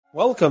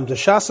Welcome to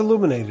Shas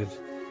Illuminated.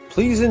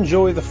 Please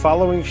enjoy the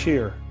following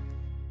shir.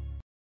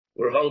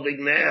 We're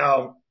holding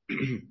now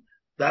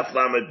Daf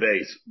Lamed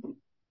Beis.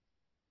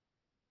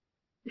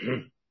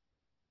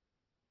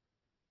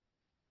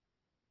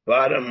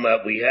 Bottom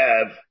we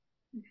have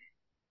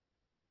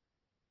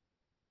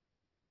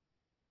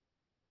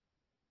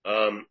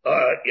all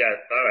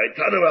right,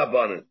 Tana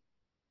Rabbanan.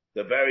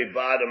 The very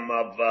bottom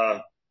of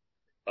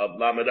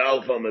Lamed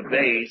Aleph Lamed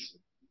Beis.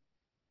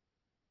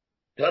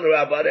 Tana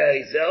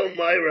Rabbanan Zel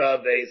Myra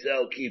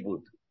Bezel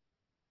Kibud.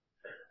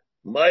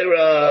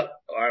 Myra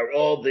are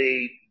all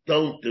the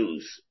don't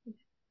do's.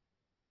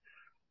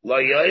 La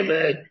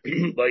Yamed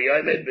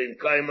bin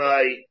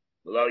Kaimai,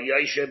 La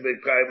Yashem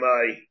bin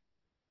Kaimai,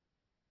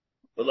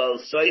 La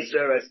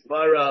Saiser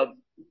Esparav,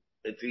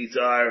 these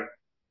are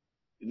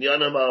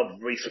Yanam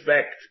of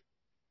respect.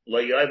 La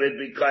Yamed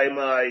bin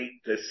Kaimai,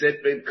 to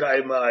sit bin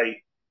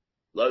Kaimai,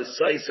 La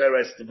Saiser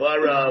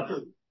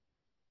Esparav,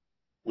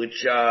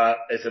 which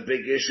is a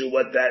big issue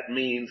what that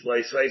means.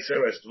 La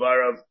Saiser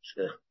Esparav.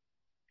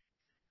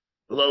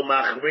 Lo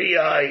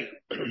Machriyai,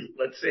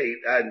 let's see,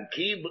 and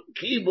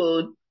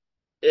Kibud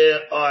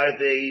are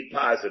the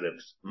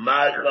positives.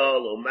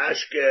 Machal or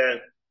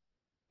Mashke,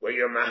 where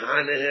you're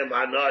Mahanahim,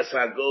 Anas,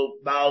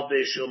 Haguf,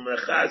 Baldish,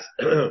 Umechase,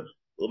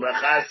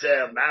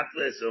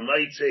 Maflis,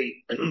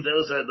 Umaitzi,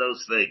 those are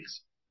those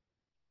things.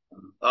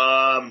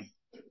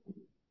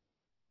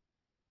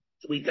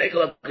 So we take a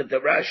look at the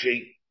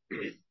Rashi.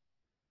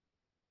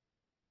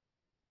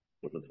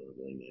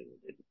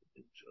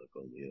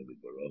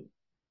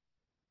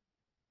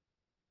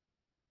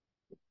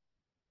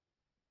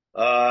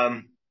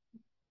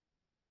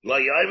 La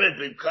Yamed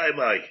bin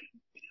Kaimai.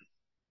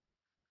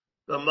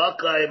 The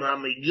Makayim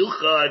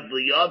HaMiyuchad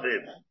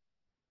L'Yaviv.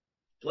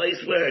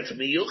 Place where it's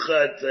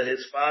Miyuchad to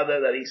his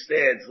father that he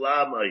stands.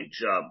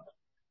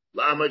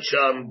 Lama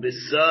Cham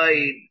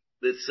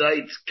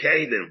besides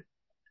Kedim.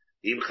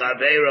 Im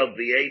Chaveirav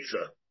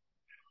V'Yetza.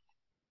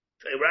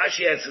 So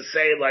Rashi has to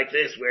say it like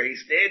this, where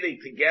he's standing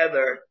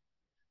together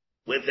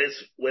with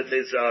his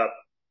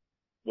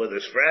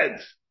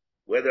friends,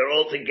 where they're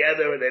all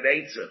together in an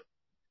Eitzah.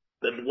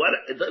 Then what,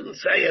 it doesn't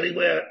say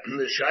anywhere in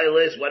the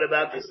Shaila is, what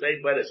about the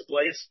state by this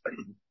place?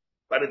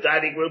 By the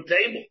dining room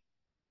table.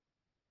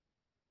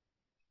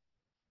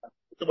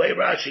 The way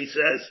Rashi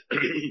says,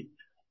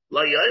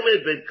 La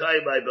Yamed bin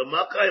Kaimai,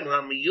 b'makayim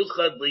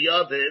ha'miyuchad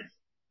l'yaviv,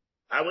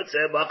 I would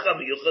say makam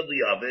miyuchad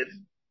l'yaviv,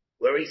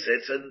 where he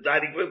sits at the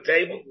dining room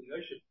table.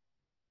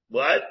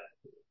 What?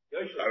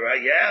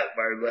 Alright, yeah,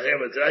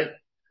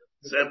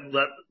 so,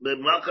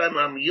 b'makayim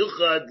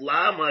ha'miyuchad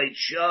l'amay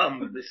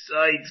sham,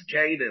 besides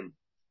Kedim.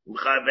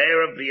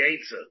 Uchaveirav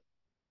V'Yetza.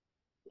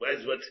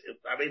 Let's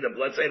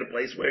say the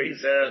place where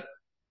he's,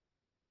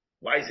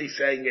 why is he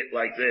saying it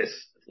like this?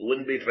 If it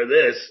wouldn't be for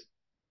this.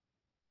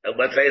 And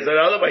let's say it's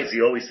another place.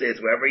 He always says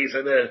wherever he's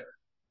in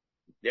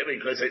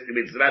because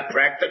it's not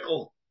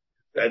practical.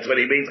 That's what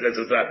he means, because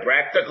it's not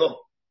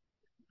practical.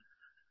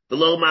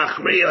 Below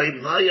Machriya,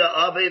 Himhaya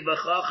Ave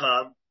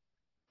V'Chacham,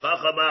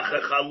 Chacham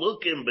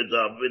Chalukim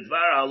B'Dav,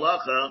 B'Dvar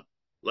Halacha,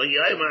 Lo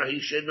Yaimar,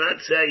 he should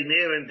not say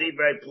near and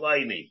Divrei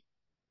Pliny.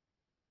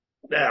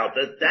 Now,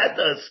 that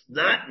does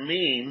not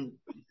mean,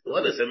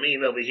 what does it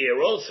mean over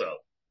here also?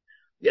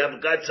 You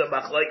have got some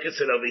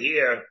machlokes over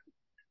here.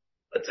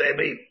 Let's say,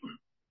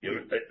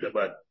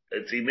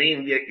 does he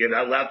mean you're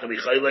not allowed to be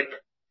chaylik?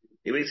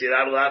 He means you're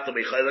not allowed to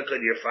be chaylik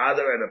on your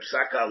father and a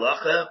psak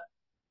halacha?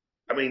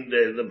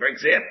 For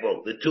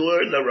example, the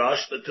Torah and the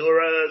Rosh, the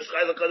Torah is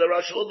chaylik on the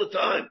Rosh all the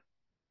time.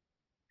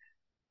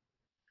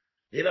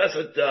 He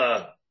doesn't,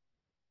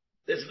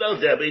 there's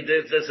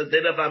a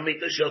din of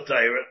Amita Shel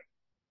Torah.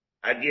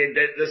 Again,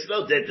 there's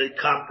no need to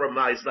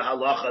compromise the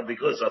halacha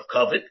because of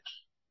covet.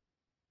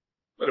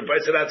 But a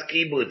person has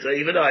kibbutz, so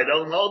even though I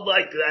don't hold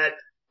like that,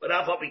 but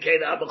I'll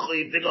became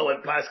abachuyev to go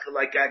and pascha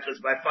like that because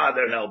my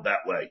father held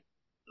that way.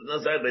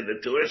 The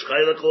Torah is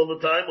chaylik all the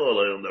time, all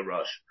on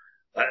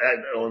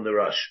the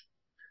rush,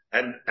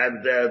 and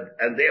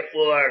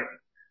therefore,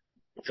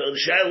 so the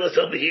shaylas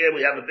over here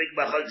we have a big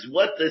machlokes.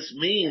 What this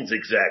means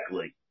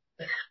exactly?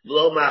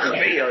 Lo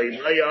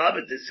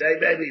machriya, to say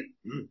maybe.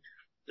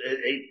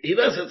 He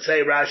doesn't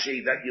say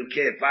Rashi that you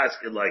can't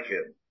paskin like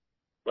him.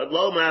 But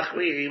lo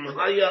machriim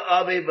haya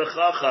avi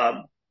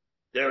v'chacham.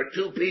 There are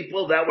two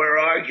people that were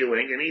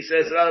arguing, and he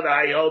says, "Oh,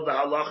 I hold the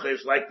halacha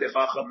is like the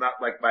chacham, not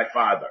like my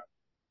father."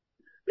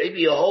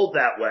 Maybe you hold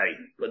that way,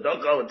 but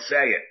don't go and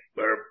say it.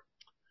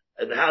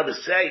 And how to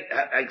say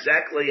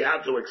exactly how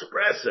to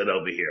express it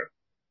over here.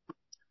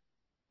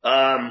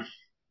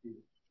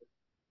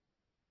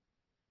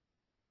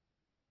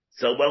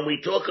 So when we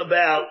talk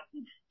about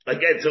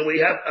again, so we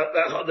have,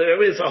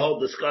 there is a whole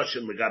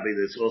discussion regarding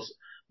this also.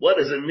 What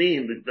does it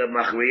mean, the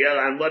machriya,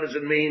 and what does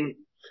it mean,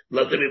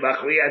 not to be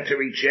machriya, to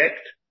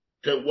reject?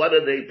 To what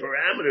are the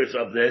parameters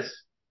of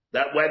this?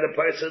 That when a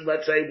person,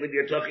 let's say, when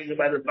you're talking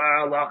about the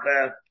bar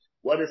halacha,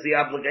 what is the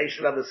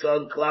obligation of the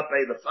son,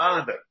 klape, the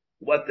father?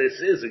 What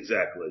this is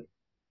exactly.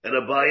 And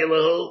a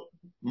ba'ilahu,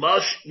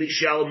 mush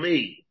mishal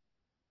mi.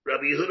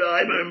 Rabbi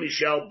Yehuda Aimer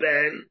mishal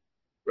ben,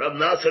 Rav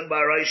Nassan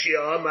bar Rashi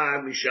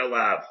Omar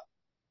Mishalav.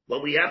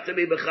 When we have to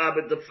be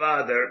mechabed the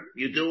father,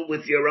 you do it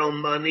with your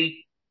own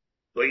money,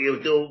 or you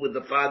do it with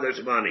the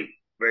father's money.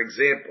 For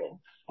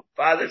example,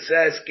 father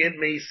says, give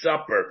me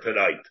supper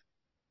tonight.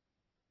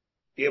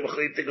 You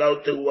need to go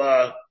to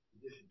a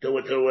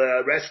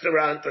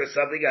restaurant or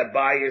something and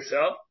buy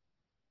yourself.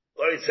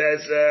 Or he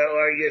says,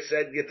 or you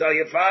tell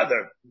your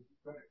father,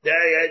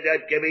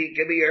 give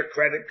me your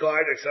credit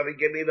card or something,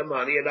 give me the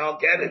money and I'll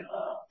get it.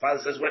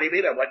 Father says, what do you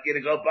mean? I want you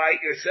to go buy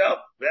it yourself.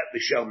 That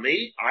show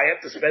me. I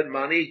have to spend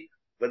money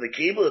for the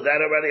kibbutz.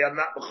 That already I'm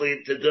not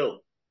mechuyev to do.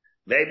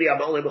 Maybe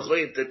I'm only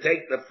mechuyev to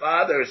take the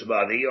father's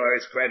money or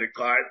his credit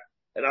card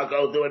and I'll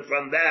go do it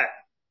from that.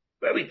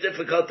 Very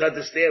difficult to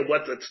understand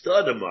what the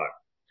tzaddim are.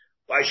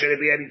 Why should it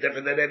be any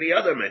different than any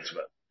other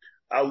mitzvah?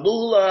 A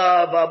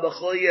lulav, a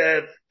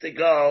mechuyev to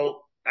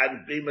go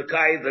and be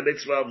mekayim the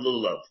mitzvah of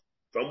lulav.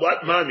 From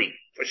what money?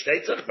 For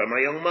shteitzach, from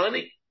my own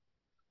money.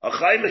 A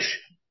chaimish.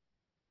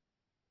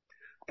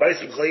 A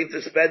person mechuyev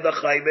to spend a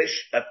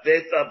chaimish, a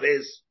fifth of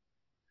his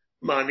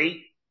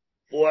money,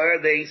 for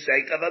the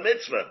sake of a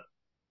mitzvah.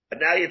 And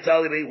now you're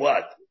telling me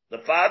what? The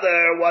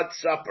father wants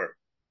supper.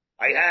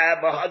 I have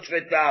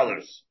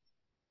 $100.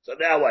 So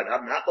now what?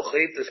 I'm not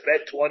mechuyev to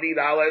spend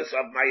 $20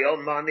 of my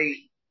own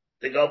money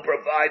to go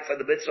provide for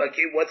the mitzvah.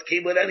 What's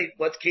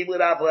kibbutz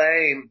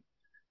avlaim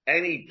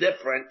any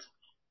different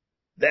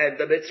than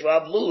the mitzvah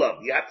of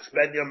lulav? You have to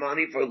spend your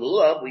money for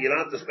lulav, but you don't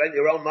have to spend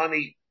your own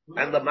money.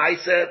 And the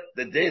ma'aseh,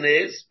 the din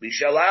is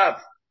bishalav.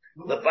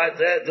 The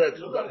ma'aseh, the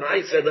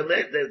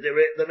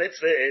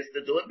mitzvah is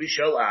to do it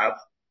bishalav.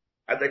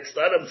 And the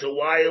tzaddim, so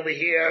why over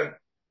here?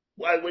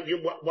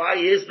 Why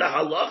is the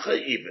halacha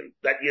even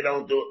that you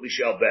don't do it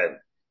bishal ben?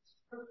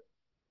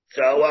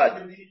 So what?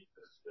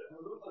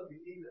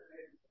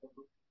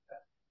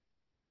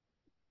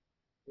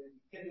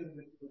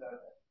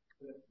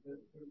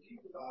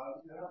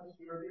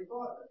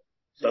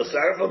 So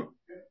serve him.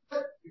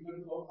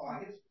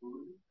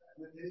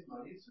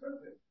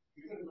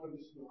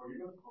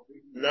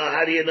 No,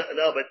 how do you know?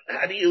 No, but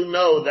how do you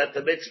know that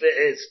the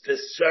mitzvah is to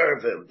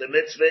serve him? The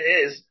mitzvah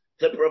is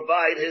to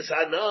provide his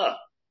hana.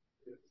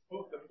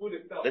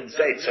 Doesn't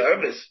say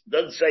service.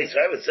 Doesn't say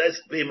service. It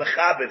says be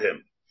mechabed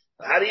him.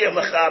 How do you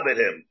mechabed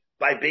him?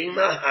 By being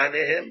mahane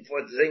him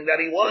for the thing that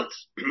he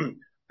wants.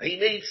 He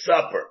needs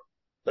supper.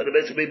 So the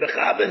mitzvah be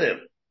mechabed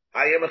him.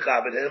 How do you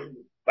mechabed him?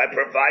 By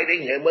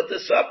providing him with the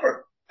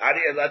supper. How do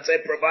you, let's say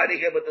providing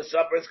him with the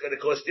supper is going to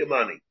cost you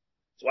money.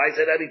 So why is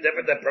it any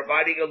different than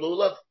providing a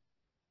lulav?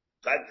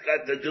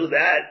 Got to do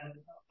that.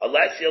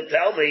 Unless you'll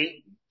tell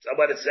me,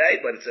 someone to say,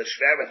 but it's a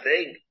shvera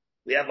thing.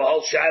 We have a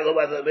whole shiloh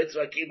whether the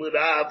mitzvah kibbutz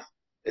av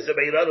is a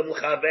beinadim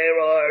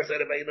l'chavero or is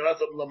it a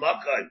beinadim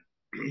l'makayim.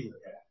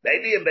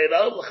 Maybe in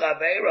beinadim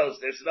l'chaveros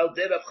there's no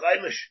din of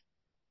chaimish.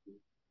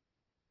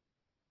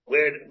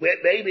 Where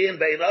maybe in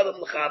beinadim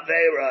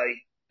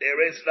l'chaveroi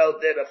there is no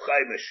din of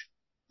chaimish.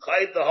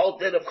 The whole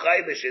din of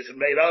chaimish is in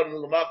beinadim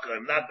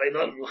l'makayim, not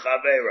beinadim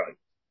l'chaveroi.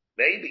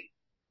 Maybe.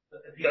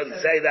 It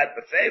doesn't say that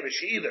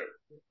beferish either.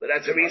 But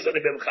that's the reason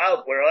they're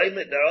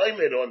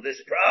oimid on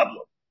this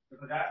problem.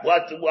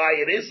 Why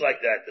it is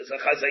like that. There's a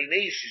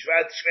chazaynish.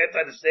 Shvet to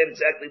understand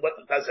exactly what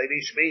the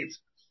chazaynish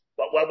means.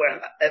 But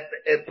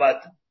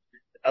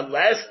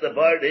unless the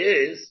word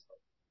is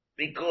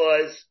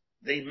because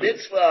the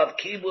mitzvah of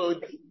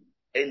kibbutz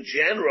in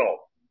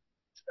general,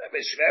 it's a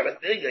shver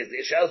thing.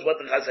 It shows what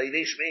the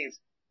chazaynish means.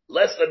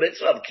 Unless the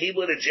mitzvah of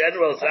kibbutz in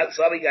general is not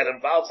something that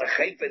involves a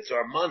chayfetz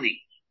or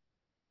money.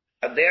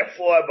 And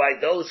therefore, by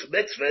those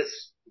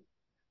mitzvahs,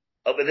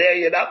 over there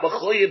you're not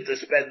mechuyev to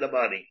spend the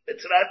money.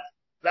 It's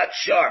not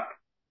sharp.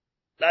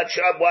 Not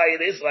sharp why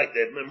it is like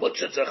that.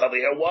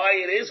 Why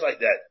it is like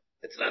that.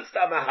 It's not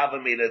stam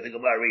havamina the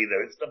Gemara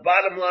either. It's the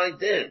bottom line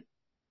din.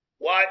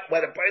 Why,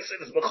 when a person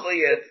is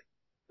mechuyev,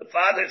 the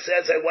father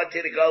says, I want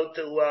you to go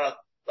to,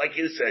 like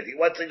you said, he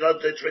wants to go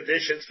to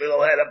traditions for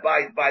and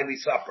buy me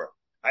supper.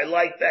 I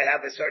like to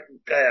have a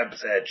certain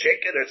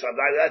chicken or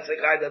something. That's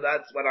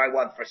what I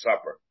want for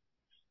supper.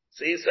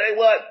 So you say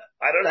what?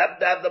 I don't have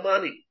to have the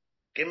money.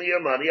 Give me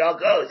your money, I'll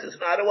go. He says,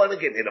 no, I don't want to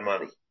give you the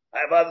money. I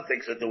have other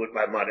things to do with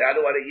my money. I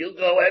don't want to, you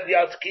go ahead, you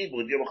have to keep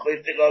with you.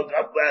 You're to go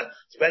up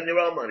spend your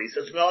own money. He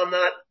says, no, I'm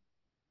not.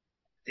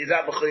 He's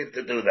not mechuyev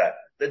to do that.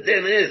 The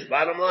din is,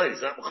 bottom line,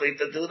 he's not mechuyev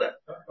to do that.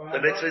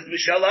 The mitzvah is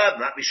mishal av,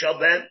 not mishal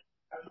ben.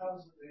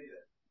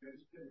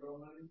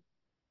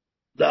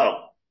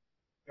 No.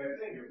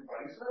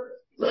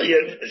 No,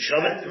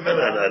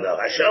 no.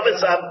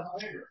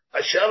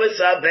 Hashavis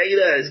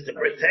Aveda is to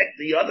protect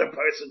the other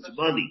person's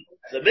money.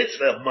 It's a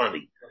mitzvah of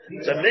money.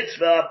 It's a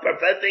mitzvah of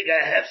preventing a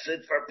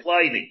hefsid for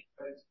plighting.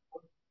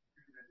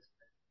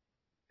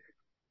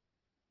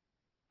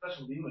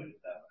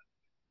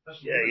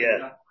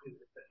 Yeah.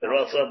 They're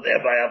also there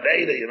by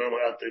Aveda, you know,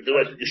 how to do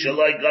it. You shall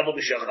like Gavel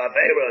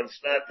B'Shachavera, and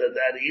it's not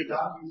that either.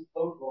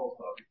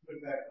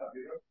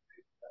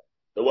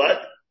 The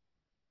what?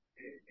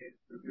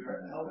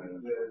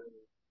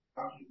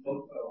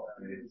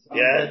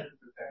 Yeah.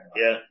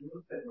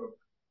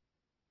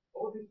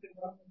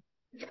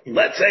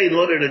 Let's let's say in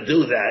order to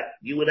do that,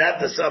 you would have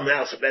to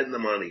somehow spend the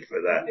money for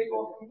that. Take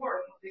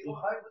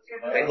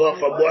off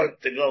from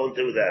work to go and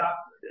do that.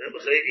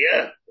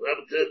 Yeah.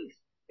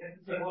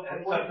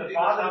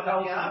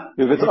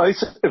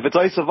 If it's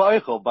Isa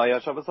V'Eichel by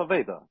Shabbos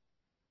Aveda.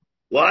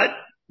 What?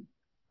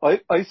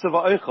 Isa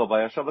V'Eichel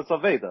by Shabbos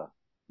Aveda.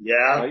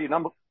 Yeah. Right?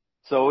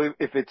 So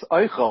if it's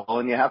Eichel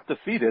and you have to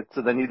feed it,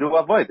 so then you do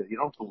Aveda. You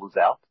don't lose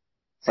out.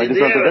 See,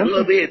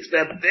 it's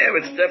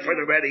different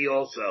already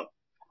also.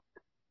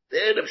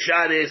 The end of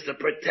shot is to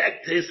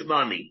protect his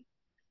money.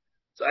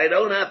 So I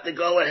don't have to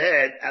go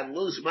ahead and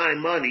lose my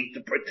money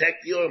to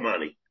protect your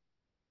money.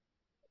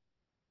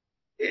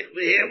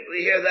 We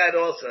hear that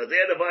also. The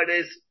other part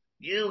is,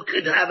 you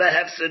could have a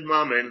hefsid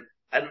moment,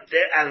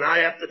 and I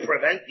have to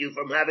prevent you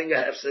from having a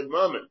hefsid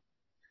moment.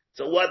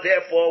 So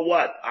therefore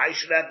what? I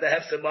should have the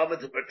hefsid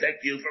moment to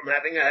protect you from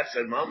having a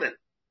hefsid moment.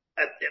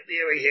 At the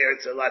theory here,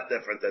 it's a lot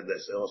different than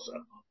this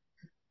also.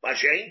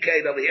 Mashain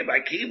Kate over here by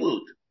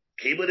Kibut.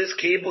 Kibut is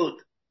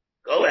Kibut.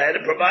 Go ahead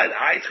and provide.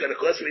 It's going to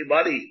cost me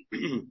money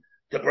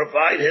to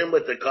provide him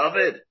with the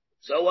covet.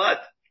 So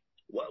what?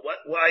 Why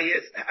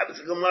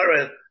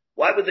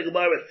would the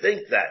Gemara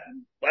think that?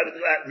 Why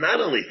would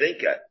not only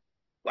think that?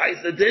 Why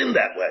is the din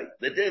that way?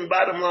 The din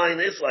bottom line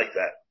is like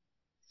that.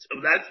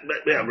 So that's,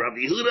 Rabbi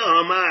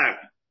Yehuda Amar,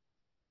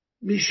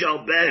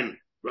 Mishal Ben,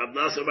 Rabbi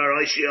Nasser Bar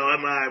Oishia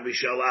Amar,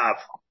 Mishalav.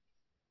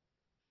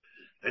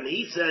 And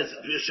he says,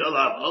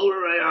 Mishalav,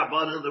 Orei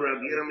Abban, the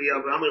Rabbi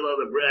Yirmiyah, Ramila,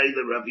 the Bray,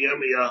 the Rabbi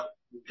Yirmiyah,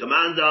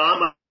 Commander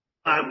Amar,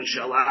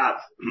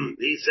 Mishalav.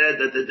 He said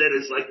that the din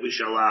is like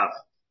Mishalav.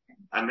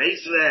 And they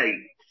say,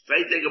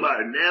 think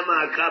about it.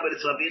 Nema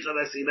kabadas avicha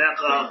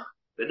v'simecha,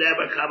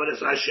 v'nema kabadas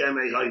Hashem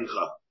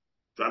ehoincha.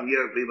 From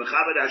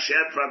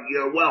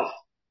your wealth.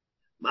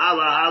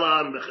 Mala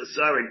halan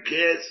b'chesared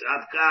kiss,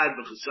 avkad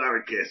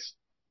b'chesared kiss.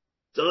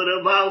 So it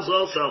involves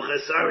also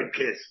chesared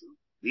kiss.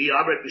 The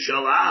abrit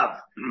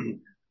b'shalav.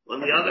 On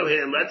the other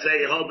hand, let's say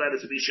you hold that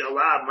it's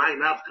b'shalav, my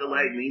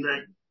nafkalei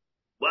mina.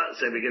 What?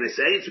 So we're going to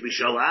say it's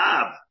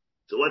b'shalav.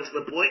 So what's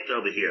the point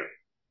over here?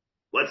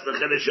 What's the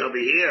chiddush over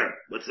here?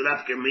 What's the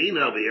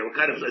nafkamina over here? What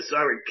kind of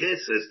chesared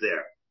kiss is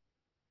there?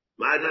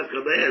 My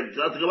nafkamina,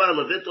 talking about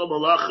levitol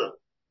malacha.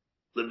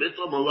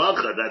 Levitol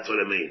malacha, that's what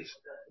it means.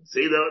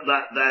 See,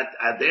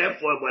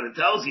 therefore what it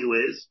tells you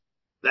is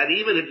that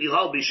even if you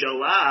hold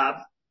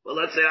b'shalav, well,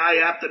 let's say I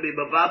have to be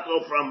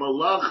mevatel from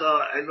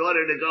malacha in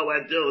order to go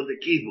and do the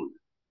kibbut.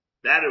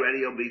 That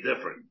already will be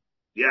different.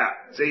 Yeah.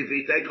 See, if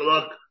you take a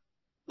look,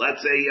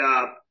 let's say,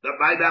 the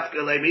my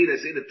nafkamina,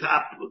 see the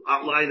top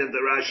outline of the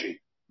Rashi.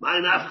 My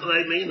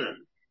nafkalei mina.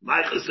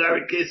 My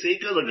chesared kiss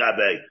ika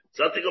legabe.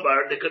 Something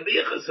about it, there could be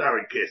a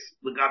chesared kiss.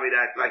 Legabe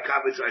that, like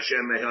Kabitz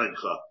Hashem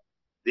mehoincha.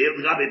 The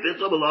legabe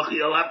bittul malacha,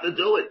 you'll have to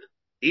do it.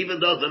 Even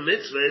though the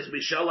mitzvah is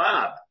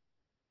b'shalav.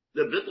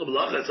 The bittul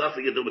malacha has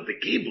nothing to do with the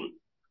kibbut.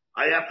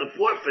 I have to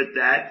forfeit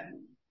that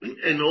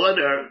in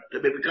order to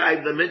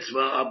become the mitzvah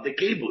of the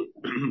kibbut.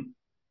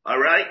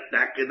 Alright?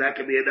 That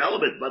can be an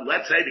element. But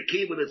let's say the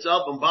kibbut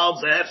itself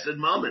involves a hefsid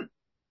moment.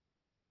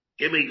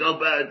 Give me, go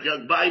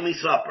buy me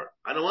supper.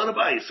 I don't want to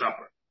buy you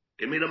supper.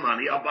 Give me the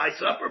money, I'll buy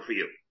supper for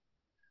you.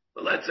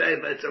 But let's say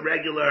if it's a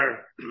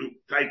regular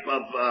type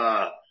of,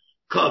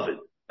 covet.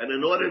 And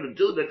in order to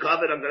do the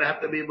covet, I'm going to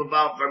have to be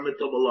involved from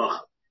mitul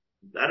malach.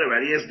 That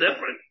already is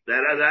different.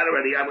 That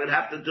already, I would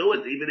have to do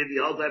it, even if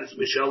you hold that it's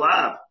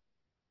mishalav.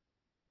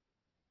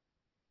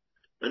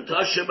 And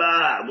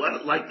Toshaba,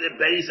 what, like the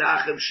Beis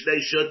Achim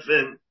Shnei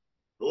Shutvim,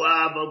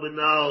 Huav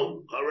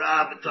Obino,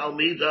 Harav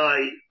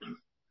Talmidai,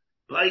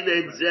 they're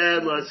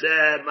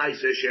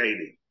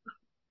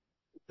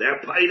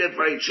fighting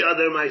for each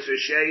other, Meiser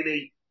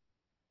Sheni.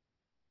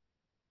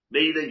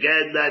 Mean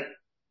again that,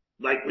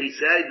 like we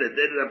said, that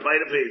they're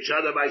fighting for each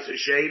other, Meiser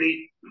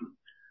Sheni.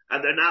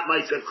 And they're not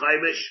Meiser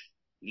Chaimish.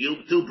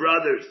 You two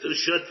brothers, two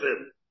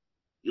Shutvim.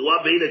 You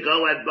want me to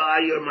go and buy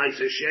your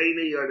Meiser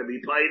Sheni or to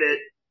be fighting?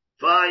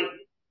 Fine.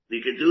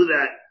 You can do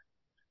that.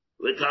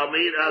 With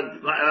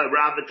Talmida,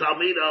 Rav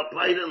Talmida,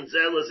 fighting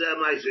Zelazeh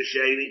Meiser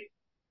Sheni.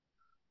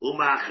 If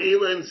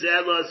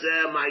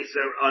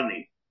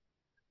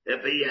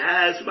he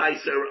has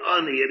meiser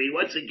ani and he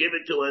wants to give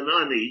it to an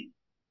ani,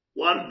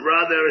 one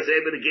brother is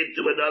able to give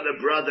to another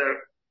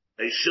brother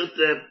a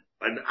shutim,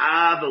 an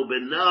av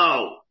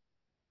beno,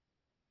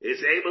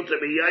 is able to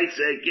be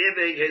yaitse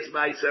giving his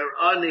meiser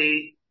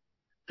ani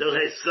to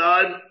his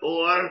son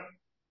or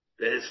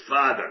to his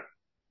father.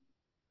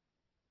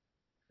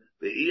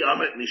 The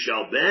Amit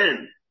Mishal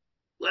Ben,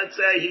 let's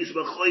say he's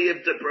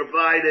mechuyev to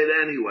provide it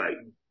anyway.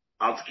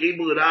 Al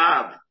Kibud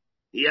Av.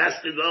 He has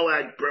to go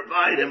and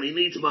provide him. He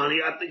needs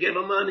money. I have to give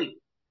him money.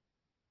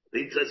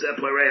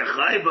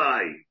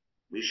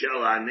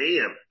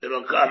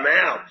 It'll come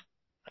out.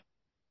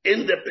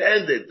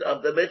 Independent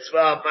of the mitzvah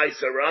of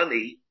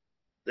Maiserani,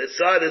 the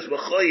son is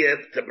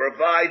mechuyev to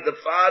provide the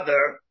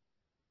father,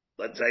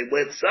 let's say,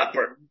 with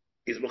supper.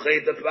 He's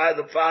mechuyev to provide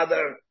the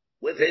father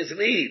with his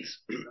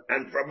needs.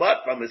 And from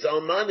what? From his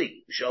own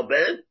money. Mishal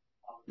Ben?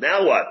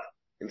 Now what?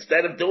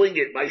 Instead of doing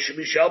it,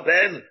 Mishal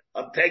Ben,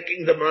 I'm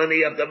taking the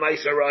money of the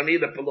Maisarani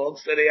that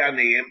belongs to the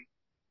Aniyim.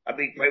 I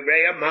mean,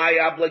 my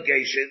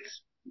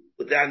obligations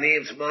with the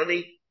Aniyim's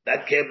money,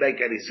 that can't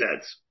make any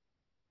sense.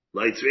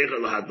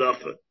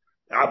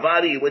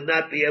 Avadi would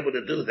not be able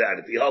to do that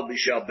if he held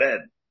Mishal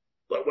Ben.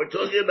 But we're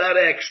talking about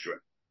extra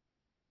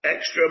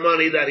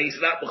money that he's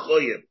not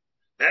mechuyev,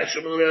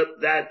 extra money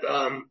that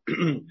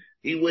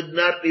he would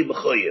not be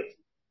mechuyev.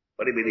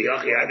 But he mean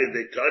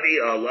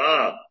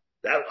Allah,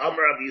 that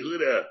Amar of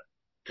Yehuda,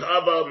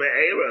 Tava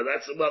Me'era,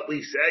 that's what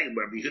we say.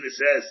 Where Yehuda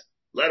says,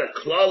 let a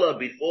klala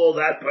befall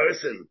that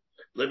person.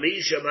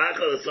 Lemisha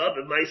Machal Asaf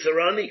and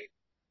Maisarani.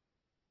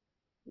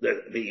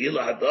 The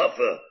Ila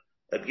Hadafa.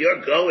 If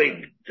you're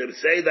going to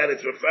say that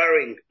it's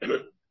referring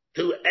to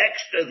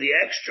the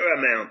extra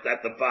amount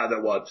that the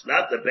father wants,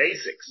 not the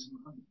basics.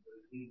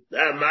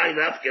 My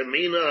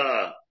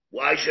nafkamina.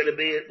 Why should it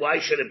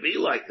be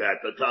like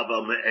that? The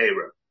Tava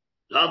Me'era.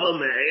 Tava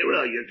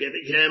Me'era, you're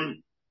giving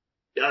him,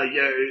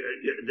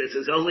 this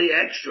is only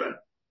extra.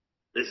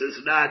 This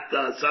is not,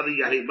 something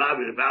Yahibah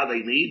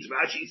needs.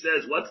 Rashi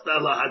says, what's the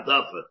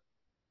lahadafa?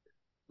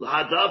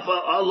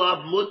 Lahadafa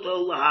Allah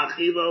muto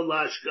lahachilo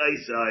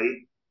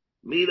lashkaisai.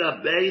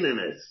 Mira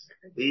Bainanis.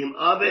 Beam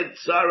Avid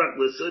Sarak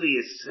Lasudi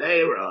is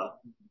Sarah.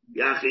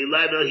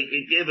 Yachileno, he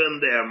could give him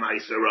there, my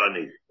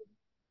Sarani.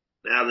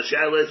 Now the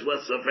shadow is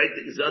what's the fake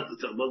thing is up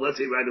to well, let's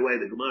see right away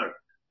the Gemara.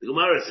 The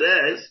Gemara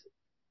says,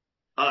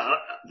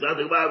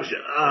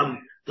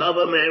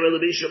 Tava Meira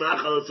Labisha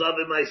Machal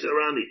Savi my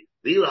Sarani.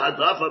 Vila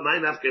Hadafa my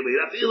Nafkemi.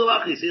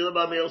 Afilachi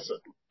Sila Milsa.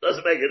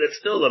 Doesn't make it, it's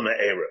still a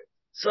Meira.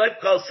 Saip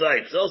call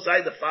Saip. So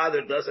Saip the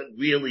father doesn't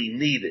really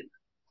need it.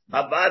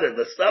 Abada,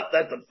 the stuff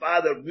that the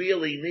father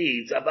really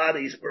needs,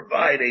 Abada is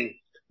providing,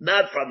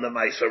 not from the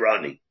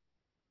Maisarani.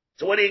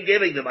 So what are you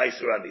giving the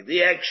Maisarani?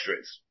 The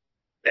extras.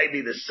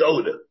 Maybe the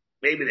soda.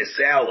 Maybe the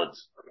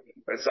salads.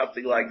 Or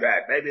something like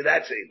that. Maybe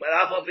that's it. But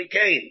Afal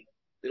Fikain.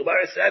 The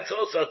Gemara says that's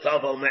also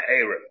Taval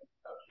Me'era.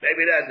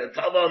 Maybe that's the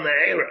Taval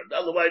Me'era. In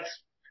other words,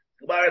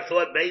 the Gemara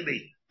thought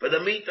maybe for the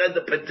meat and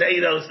the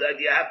potatoes that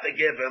you have to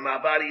give him,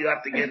 Abada, you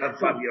have to give him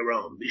from your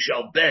own.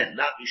 Mishal Ben,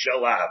 not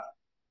Mishal Av.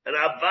 And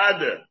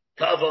Avada,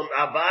 Tavam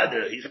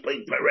Avada, he's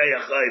playing Pareya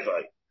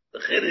Chayvai. The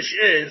Kiddush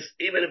is,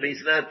 even if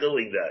he's not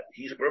doing that,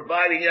 he's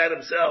providing out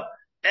himself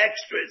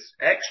extras.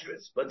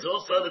 But it's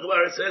also, the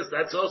Gemara says,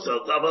 that's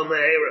also Tavam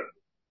Me'era.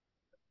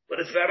 But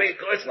it's very, of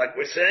course, like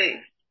we're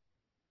saying,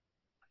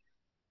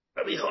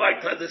 very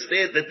hard to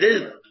understand the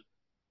din.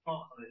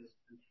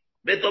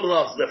 Bittul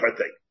Malach is a different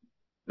thing.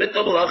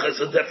 Bittul Malach is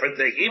a different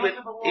thing.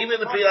 Even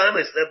to be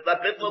honest, that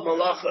Bittul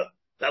Malacha,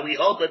 that we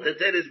hold that the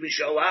din is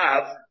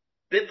Mishalav,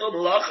 Bittul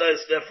Malacha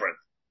is different.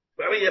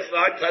 Very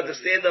hard to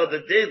understand though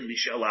the din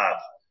Mishalav.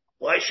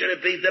 Why should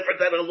it be different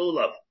than a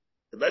lulav?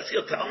 Unless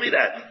you'll tell me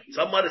that.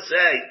 Someone would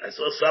say, I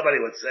saw somebody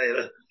would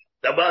say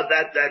about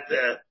that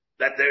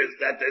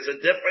there's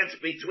a difference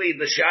between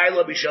the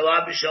Shaila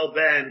Mishalav Mishal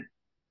Ben,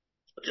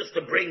 just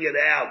to bring it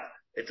out.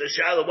 It's a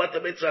Shaila what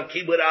the mitzvah of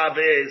Kibbud Av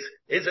is.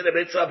 Is it a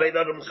mitzvah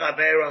Beinodim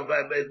Chaver or a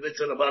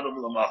mitzvah Beinodim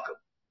Lamakim?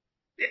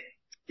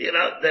 You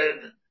know,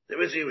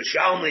 there is a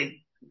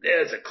Yerushalmi,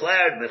 there's a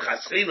Klad, the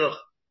Chaschinuch,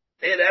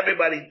 and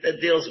everybody that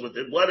deals with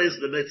it. What is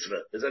the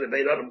mitzvah? Is it a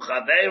Beinodim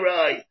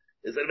Chaver?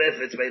 Is it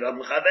if it's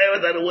Beinodim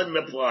Chaver, then it wouldn't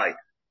apply.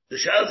 The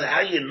Shaila is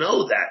how you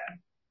know that.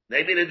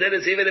 Maybe the din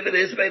is even if it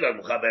is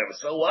Beinodim Chaver.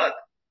 So what?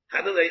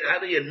 How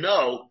do you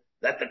know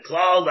that the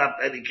klal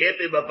that he can't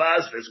be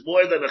mabaz is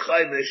more than a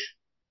chaimish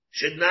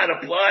should not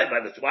apply by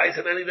the twice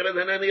and any different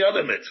than any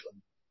other mitzvah?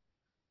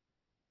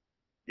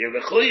 You're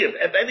mechuyev.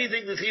 If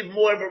anything, there's even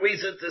more of a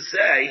reason to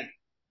say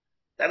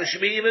that it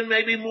should be even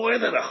maybe more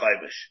than a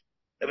chaimish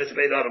if it's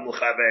made out of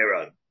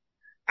muchaveron.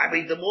 I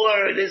mean, the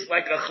more it is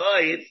like a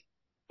chayiv,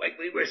 like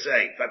we were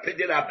saying, by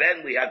Pidyon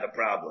Ben we had the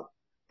problem.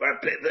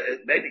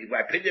 Maybe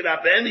by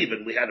Pidyon Ben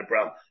even we had a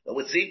problem. It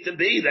would seem to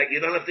be that you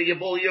don't have to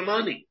give all your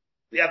money.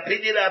 We have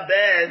Pidyon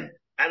Ben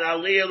and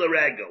Aliyah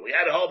Larego. We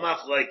had a whole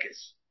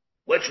machlokes.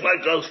 Which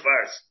one goes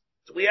first?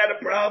 So we had a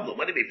problem.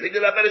 What do you mean?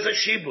 Pidyon Ben is a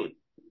shibud.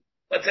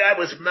 Let's say I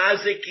was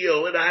mazik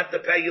you and I have to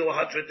pay you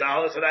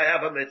 $100 and I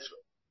have a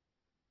mitzvah.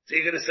 So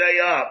you're going to say,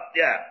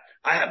 yeah,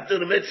 I have to do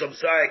the mitzvah. I'm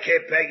sorry, I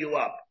can't pay you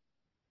up.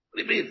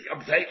 What do you mean?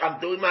 I'm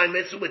doing my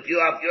mitzvah with you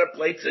off your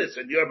places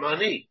and your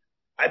money.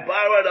 I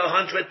borrowed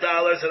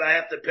 $100 and I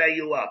have to pay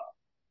you up.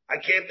 I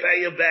can't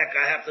pay you back.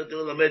 I have to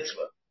do the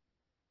mitzvah.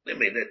 I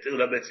mean,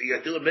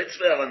 you're doing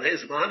mitzvah on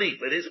his money,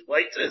 with his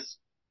places.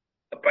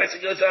 A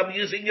person goes, I'm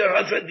using your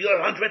 $100. Your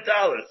 $100.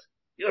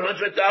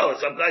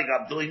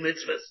 I'm doing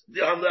mitzvahs.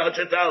 I'm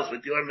 $100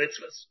 with your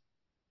mitzvahs.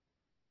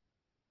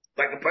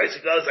 Like a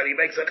person goes and he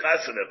makes a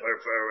chasana for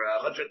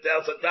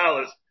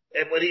 $100,000,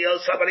 and when he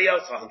owes somebody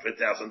else $100,000.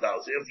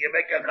 If you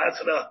make a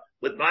chasana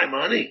with my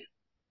money,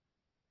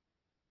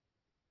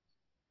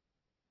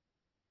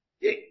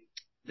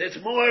 there's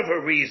more of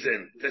a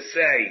reason to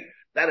say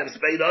that it's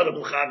made out of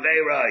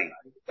Muchaverai,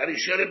 that he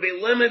shouldn't be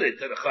limited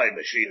to the Chai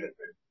Mashina.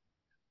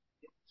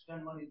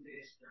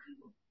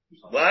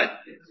 What?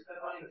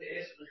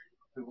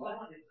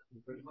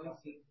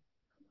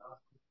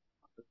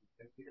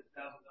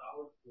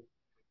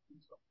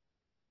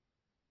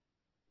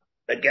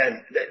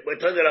 Again, we're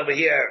talking over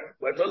here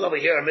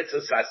a mitzvah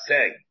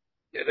saseh.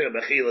 You know,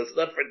 mechila, it's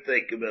not for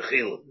think,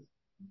 mechila.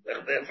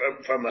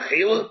 For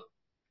mechila?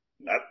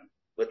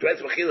 But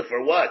that's mechila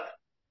for what?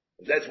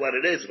 If that's what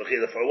it is,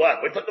 mechila for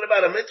what? We're talking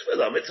about a mitzvah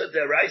though, mitzvah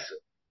deraisa.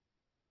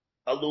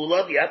 A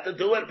lulav, you have to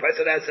do it. The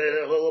person has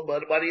a little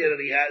bit of money and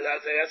he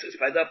has to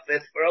spend a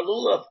fifth for a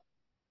lulav.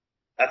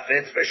 A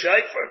fifth for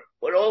shayfer.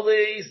 What all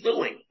he's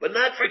doing. But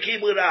not for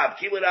kibbud av.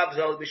 Kibbud av is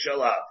only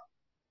b'shalav.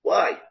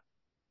 Why?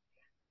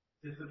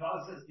 If the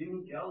father says, give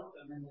me geld,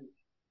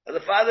 and the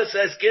father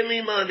says, give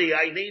me money,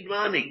 I need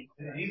money.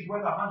 He's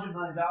worth $100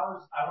 million,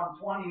 I want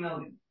 20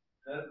 million.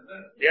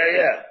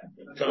 Yeah.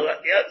 So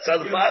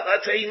the father,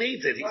 that's how he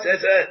needs it. He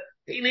says,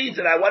 he needs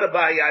it, I want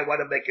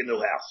to make a new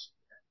house.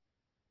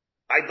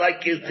 I'd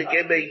like you to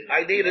give me,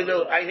 I need a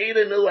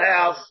new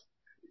house.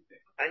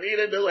 I need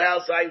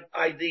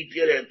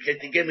you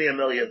to give me $1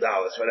 million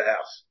for the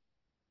house.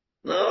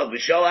 No,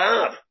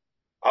 b'shalav.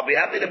 I'll be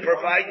happy to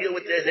provide you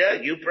with this.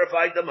 You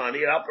provide the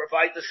money and I'll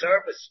provide the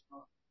service.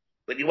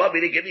 But you want me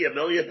to give you $1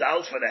 million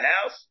for the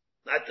house?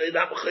 Not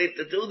mechayiv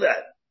to do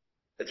that.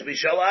 It's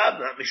Mishal Ab,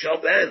 not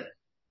Mishal Ben.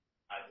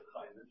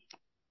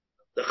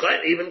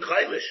 Even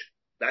Chaimish.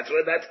 That's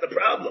the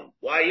problem.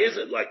 Why is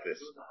it like this?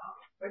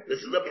 This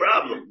is the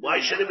problem. Why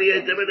should it be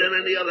a different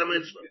than any other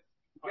mitzvah?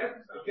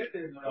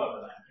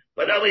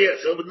 But over here,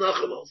 so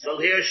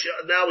here,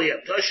 now we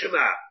have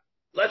Toshima.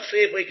 Let's see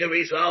if we can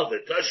resolve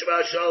it.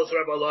 Toshima shows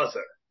Rabbi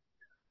Moshe.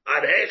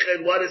 Ad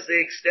Hechen, what is the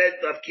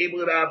extent of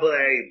Kibbud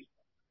Abraham?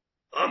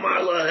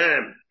 Amar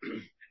Lahem.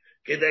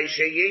 Kedei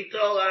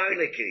Sheyito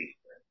Arniki.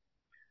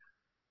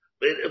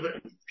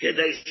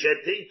 Kedei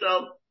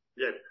Sheyito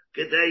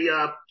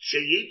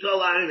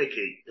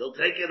Arniki. He'll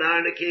take an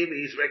Arniki,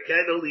 he's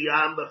Rekenu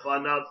Liyam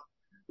B'fanav.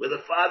 With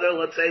a father,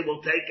 let's say,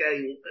 will take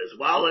his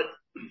wallet,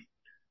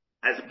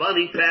 as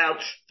money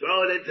pouch,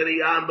 throw it into the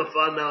Yam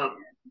B'fanav.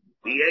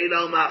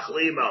 V'yeino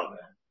machlimo,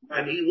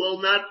 and he will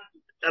not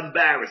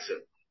embarrass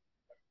him.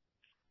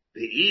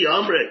 The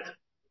Amrit,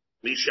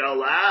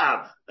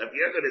 Mishalav. If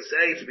you're going to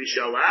say it's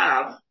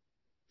Mishalav,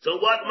 so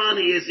what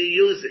money is he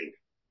using?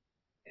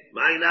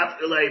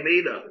 Ma'inafkalei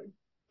mina.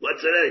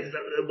 What's it?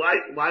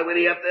 Why would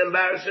he have to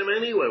embarrass him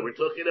anyway? We're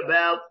talking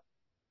about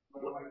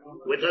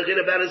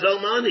his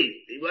own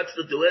money. He wants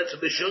to do it. So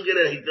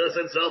Mishugina, he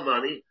doesn't sell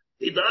money.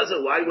 He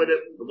doesn't. Why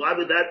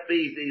would that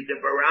be the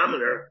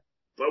barometer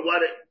for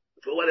what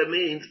it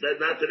means that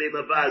not to be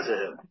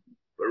mavazah him?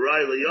 For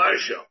Riley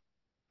Yarsho.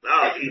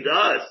 No, he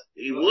does.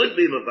 He would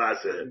be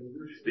mavazah him.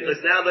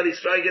 Because now that he's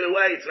throwing it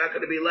away, it's not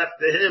going to be left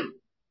to him.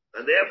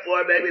 And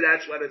therefore, maybe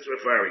that's what it's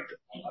referring to.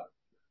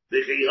 For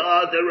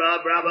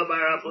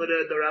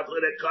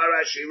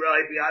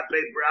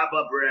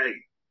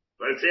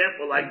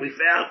example, like we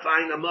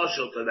find a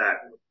mushal to that.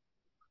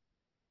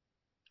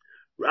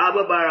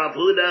 Rabba Bar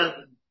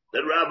Avuda,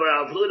 that Rabbi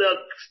Avuda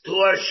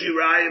tore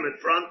Shirayim in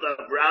front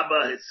of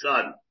Rabba, his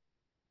son.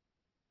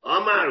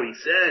 Omar, he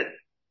said,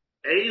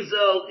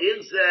 Ezo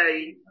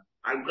Inze,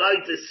 I'm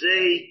going to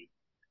see,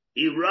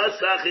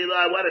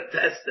 I want to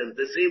test him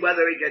to see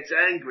whether he gets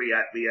angry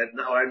at me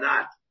or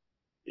not.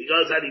 He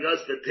goes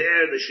to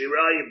tear the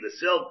Shirayim, the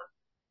silk.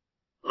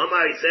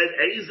 Omar, he said,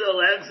 Ezo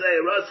Enze,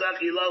 Rosach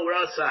Ilo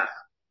Rosach.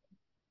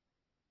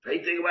 Hey,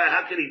 think about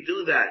how can he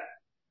do that?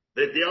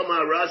 The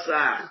Dilma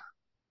Rosach.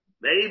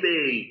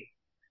 Maybe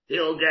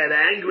he'll get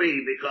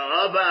angry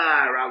because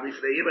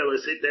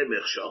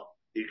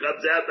he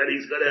comes out that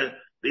he's gonna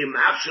be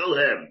mafshel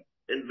him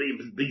and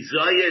be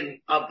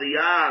zayin of the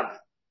Av.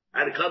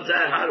 And it comes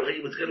out how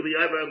he was gonna be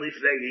over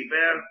lifnei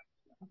iber.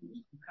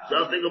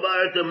 Something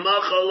about it, the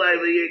machol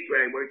the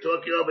yikre. We're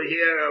talking over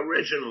here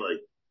originally.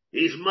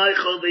 He's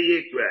machol the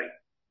yikre.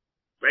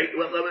 Right?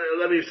 Well,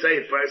 let me say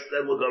it first,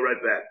 then we'll go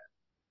right back.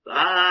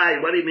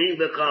 What do you mean,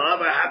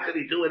 how could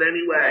he do it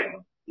anyway?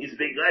 He's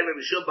being over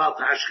Mishul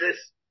Baltashkis.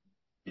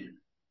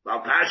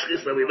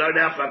 Baltashkis, that we learn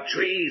out from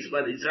trees,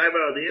 but he's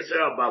over on the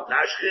Israel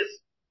Baltashkis.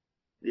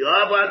 The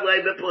Avad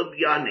Leiber put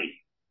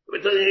Yanni.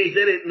 We're talking he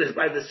did it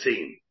by the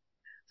scene.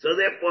 So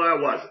therefore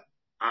it wasn't.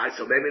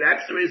 So maybe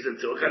that's the reason.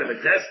 So what kind of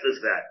a test is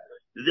that?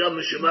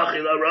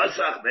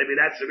 Maybe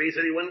that's the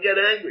reason he wouldn't get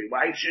angry.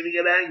 Why should he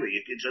get angry?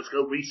 You can just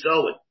go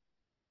re-sew it.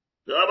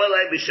 So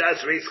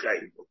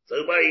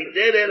he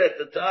did it at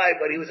the time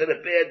when he was in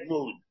a bad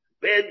mood.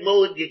 Bad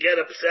mood, you get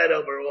upset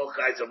over all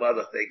kinds of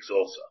other things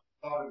also.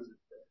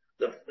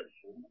 The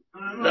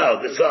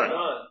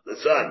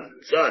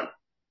son.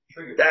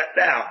 That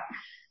now.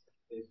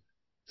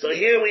 So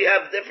here we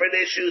have different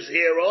issues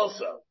here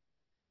also.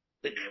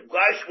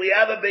 We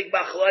have a big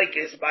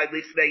machlokes by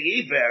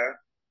lifnei iver.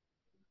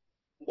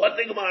 What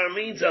the Gemara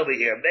means over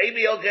here?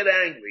 Maybe he'll get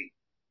angry.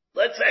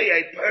 Let's say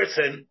a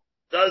person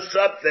does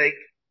something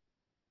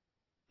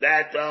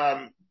that,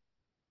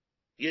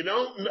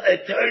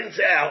 it turns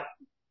out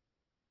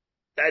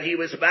that he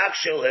was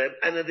makshel him,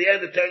 and in the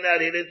end it turned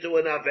out he didn't do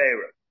an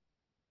avera.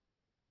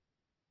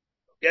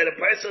 Yet a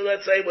person,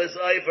 let's say, was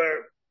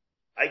over,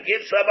 I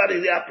give somebody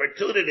the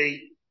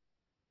opportunity,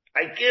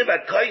 I give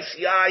a kais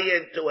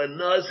yayin to a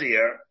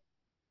nazir,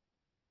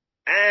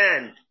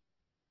 and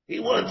He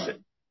wants it.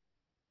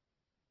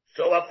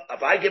 So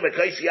if I give a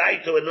kais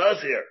yain to a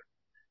Nazir,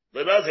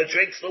 the Nazir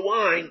drinks the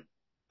wine,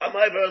 I'm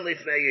over only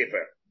Lifnei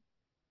Iver.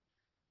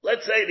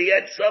 Let's say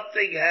yet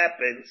something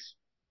happens,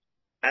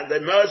 and the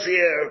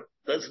Nazir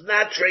does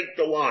not drink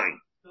the wine.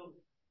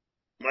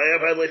 Am I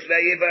over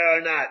Lifnei Iver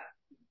or not?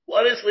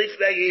 What is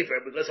Lifnei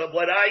Iver? Because of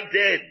what I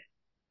did,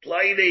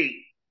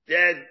 Pliny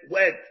then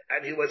went,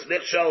 and he was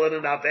nichshol in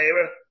an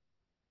Avera.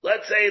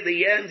 Let's say in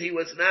the end he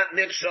was not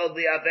nichshol in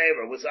the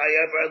Avera. Was I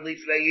ever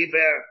Lifnei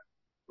Iver?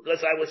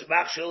 Because I was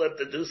machshul him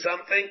to do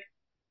something?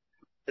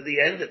 In the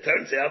end, it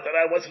turns out that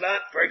I was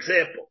not. For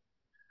example,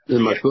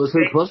 for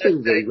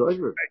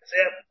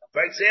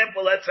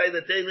example, let's say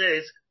the thing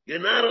is, you're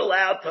not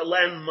allowed to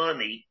lend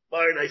money.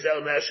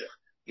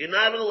 You're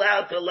not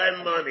allowed to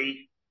lend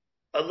money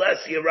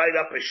unless you write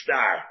up a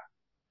shtar.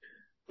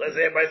 Let's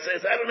say everybody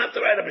says, I don't have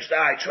to write up a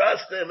shtar. I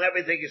trust him.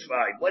 Everything is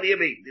fine. What do you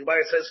mean? The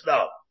Gemara says,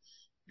 no.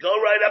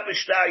 Go write up a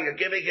shtar. You're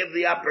giving him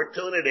the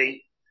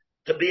opportunity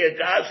to be a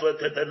gazla,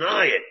 to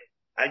deny it.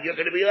 And you're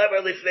going to be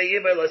over lifnei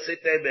iver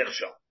l'sitei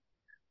bichshol.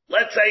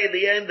 Let's say in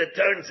the end it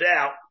turns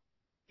out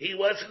he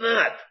was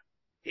not.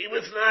 He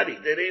was not. He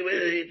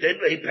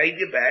paid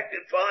you back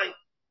and fine.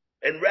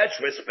 In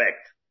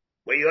retrospect,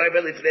 were you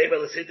over lifnei iver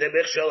l'sitei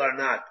bichshol or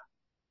not?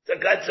 So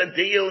got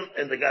Santiyun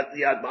and they got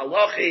the Yad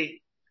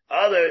Malachi,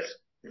 others,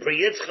 for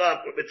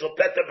Yitzchak, for Mitzel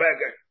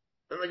Petterberger,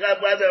 and they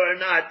got whether or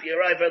not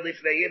you're over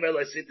lifnei iver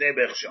l'sitei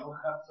bichshol.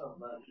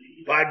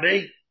 Pardon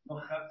me?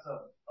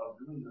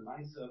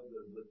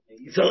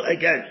 So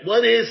again,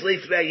 what is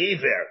lifnei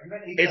iver?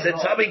 Is it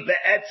something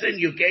be'etzin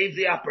you gave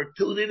the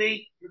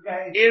opportunity,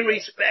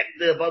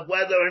 irrespective of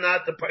whether or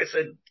not the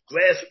person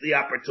grasped the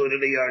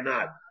opportunity or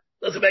not?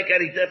 Doesn't make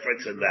any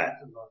difference in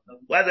that.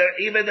 Whether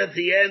even at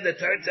the end it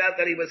turns out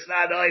that he was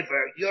not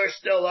iver, you're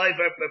still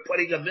iver for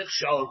putting a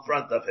mikshal in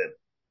front of him,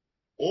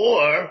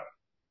 or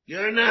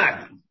you're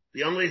not.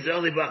 The only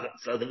bucket.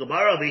 So the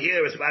Gemara over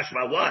here is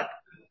mashma what?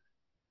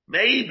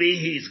 Maybe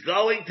he's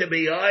going to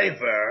be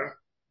iver.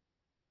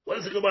 What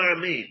does the Gemara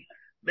mean?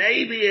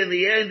 Maybe in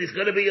the end he's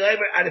going to be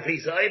iver, and if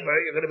he's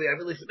iver, you're going to be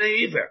iver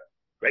lifnei iver.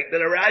 Break the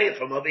raya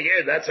from over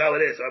here. That's how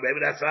it is. Or maybe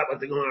that's not what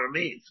the Gemara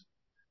means.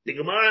 The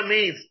Gemara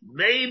means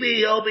maybe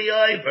he'll be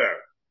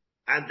iver,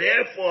 and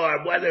therefore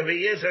whether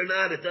he is or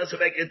not, it doesn't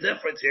make a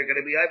difference. You're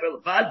going to be iver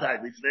l'vadai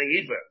lifnei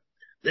iver.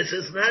 This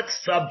is not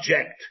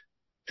subject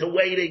to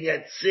waiting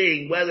and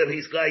seeing whether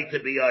he's going to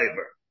be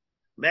iver.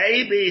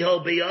 Maybe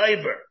he'll be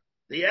iver.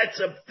 The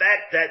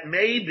fact that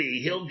maybe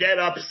he'll get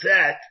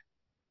upset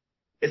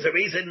is the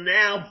reason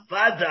now,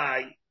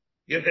 vadai,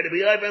 you're going to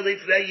be over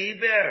lifnei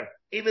iver,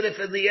 even if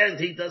in the end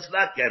he does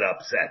not get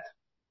upset.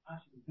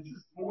 This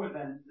is more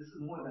than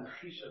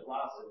chisha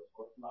lasa.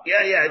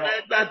 Yeah,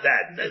 not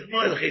that. There's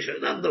more than chisha.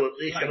 Not the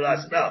chisha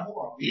lasa.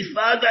 No, he's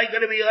vadai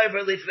going to be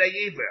over lifnei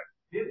iver.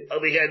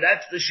 Over here,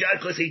 that's the shot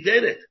because he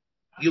did it.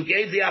 You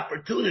gave the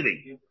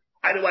opportunity.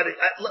 I don't want to.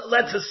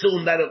 Let's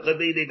assume that it could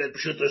be even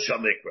pshuta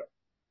shamikra.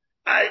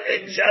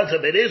 It sounds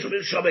if it is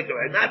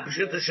Shamikra, not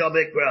Pshita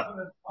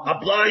Shamikra. A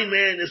blind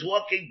man is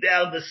walking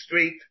down the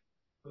street,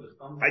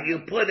 and you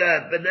put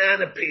a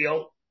banana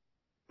peel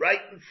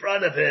right in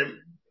front of him,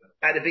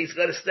 and if he's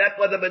going to step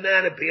on the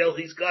banana peel,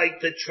 he's going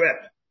to trip,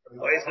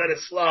 or he's going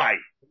to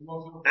slide.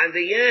 And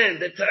the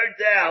end, it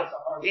turned out,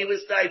 he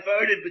was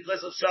diverted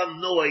because of some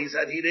noise,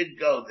 and he didn't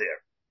go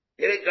there.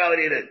 He didn't go,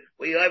 and he didn't.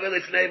 Were you able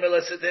to name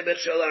or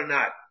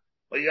not?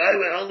 Well, you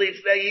only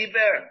lifnei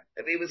iver.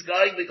 If he was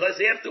going because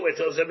afterwards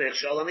it was a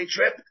mikshal and he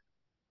tripped.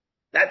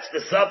 That's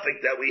the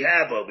suffix that we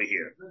have over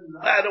here.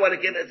 I don't want to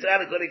give, it's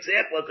not a good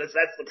example because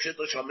that's the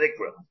pshita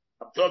shamikra.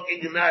 I'm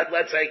talking not,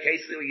 let's say,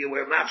 case where you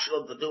were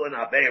machshel to do an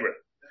avera.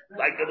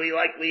 Like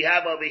we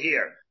have over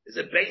here. Is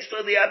it based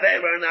on the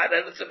avera or not?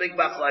 And it's a big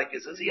machlokes.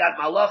 It's a Yad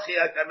Malachi,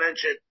 like I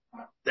mentioned.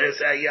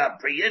 There's a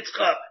Pri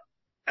Yitzchak.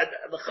 And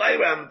the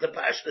Chayram, the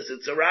Pashtas,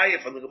 it's a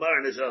raya from the Gemara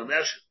in his own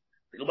nation.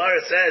 The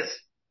Gemara says,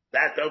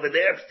 that over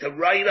there, to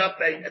write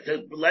up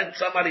to lend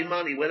somebody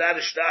money without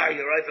a shtar,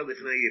 you're right for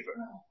lifnei iver.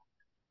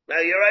 Now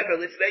you're right for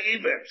lifnei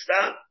iver.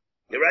 Stop.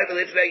 You're right for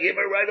lifnei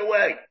iver right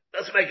away.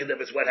 Doesn't make a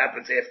difference what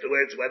happens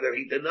afterwards, whether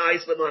he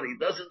denies the money,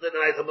 doesn't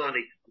deny the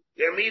money.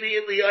 You're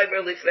immediately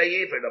over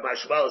lifnei iver, the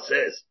Mashmal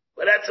says.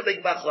 But that's a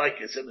big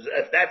machlokes.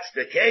 If that's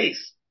the case,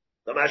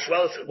 the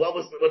Mashmal says,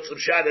 what's the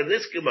shot in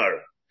this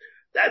Gemara?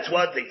 That's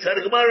one thing. So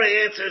the Gemara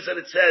answers and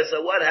it says,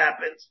 so what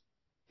happens?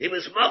 He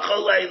was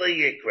machalei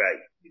liyikrei.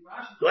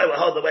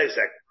 Hold on, wait a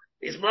second.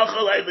 He's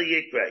machalei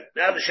liyikrei.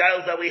 Now the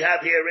shaila that we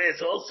have here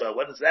is also,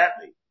 what does that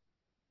mean?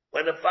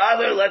 When the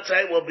father, let's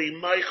say, will be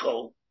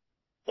Michael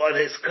on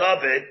his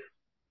covet,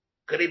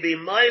 could he be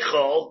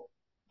Michael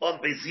on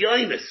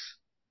Bizyonis?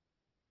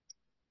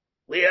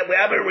 We have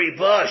a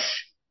Rivash,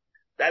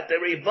 that the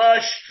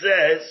Rivash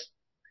says,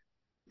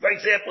 for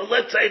example,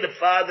 let's say the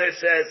father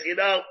says,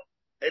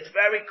 it's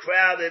very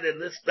crowded in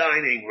this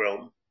dining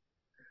room.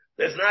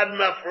 There's not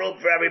enough room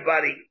for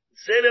everybody.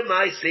 Sit in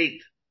my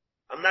seat.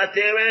 I'm not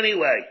there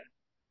anyway.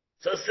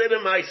 So sit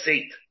in my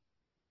seat.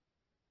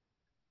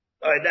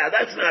 Alright, now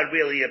that's not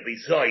really a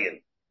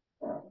bizoyin.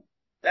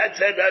 That's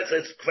it.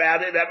 It's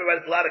crowded.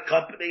 Everybody's a lot of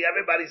company.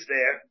 Everybody's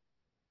there.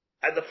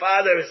 And the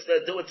father is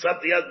doing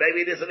something else. Maybe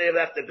he doesn't even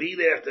have to be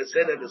there to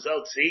sit in his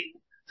own seat.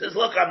 Says,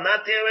 look, I'm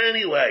not there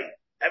anyway.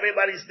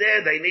 Everybody's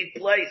there. They need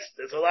place.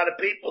 There's a lot of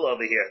people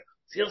over here.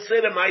 So you'll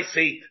sit in my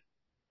seat.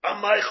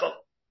 I'm Michael.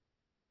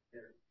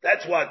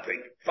 That's one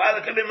thing.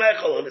 Father can be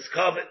Michael and it's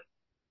covered.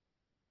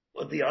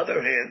 On the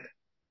other hand,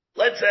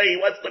 let's say he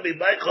wants to be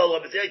Michael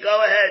and say,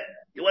 go ahead.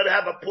 You want to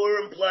have a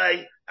Purim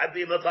play? I'd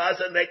be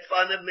Mavasa and make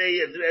fun of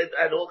me and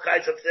all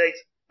kinds of things.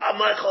 I'm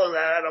Michael and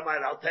I don't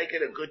mind. I'll take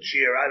it a good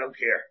cheer. I don't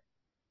care.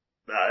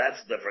 No,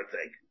 that's a different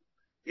thing.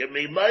 You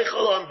mean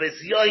Michael on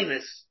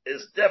Bizyonis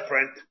is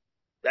different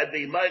than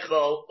be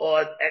Michael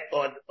on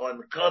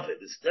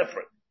covet. It's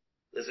different.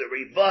 There's a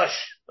revush.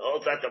 The whole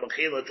time the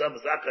Mechila Tum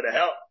is not going to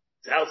help.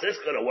 So how's this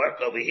going to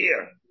work over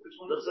here?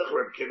 Looks like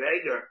we're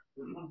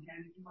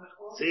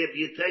See, if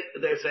you take,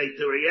 there's a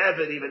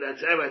Turiyevin, even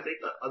that's I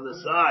think on the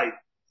side,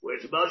 where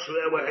it's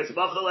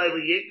Machal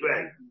Eili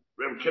Yikre.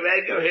 Reb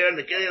Kiveger here in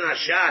the Gilyon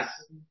Hashas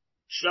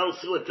shows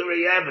through a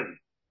Turiyevin.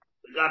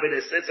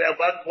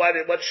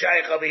 What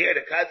shaykh over here?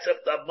 The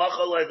concept of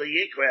Machal Eili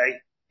Yikre,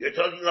 you're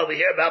talking over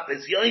here about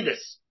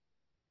Bizyonis.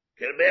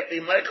 Can it be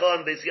Michael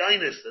and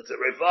Bizyonis? It's a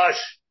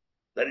revash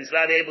that he's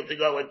not able to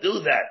go and do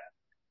that.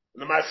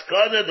 The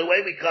Maskana, the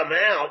way we come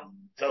out,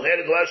 so here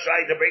to go out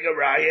trying to bring a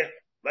raya,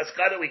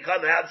 Maskana, we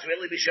come out, it's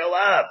really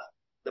Bishalav.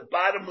 The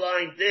bottom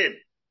line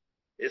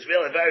is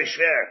really very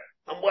fair.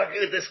 I'm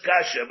working at this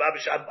kasha.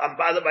 I'm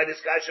bothered by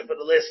this kasha for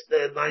the last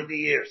 90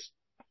 years.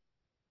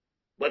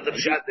 What the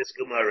shot this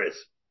Gemara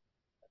is.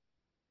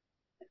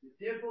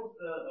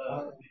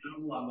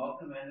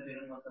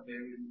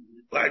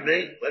 Pardon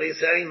me? What are you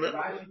saying?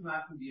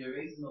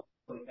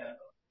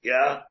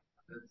 Yeah.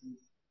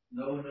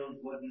 No one knows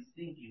what he's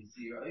thinking,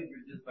 so you're over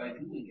just by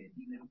doing it,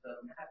 even if it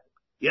doesn't happen.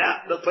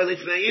 Yeah, look for the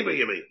Fneiber,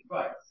 you mean?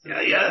 Right. So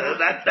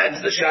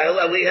that's the shayla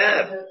that we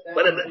have.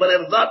 But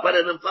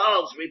it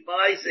involves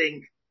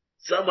revising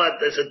somewhat.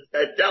 There's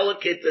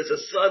a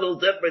subtle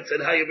difference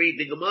in how you read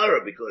the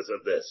Gemara because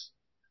of this.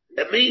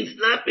 It means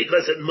not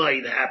because it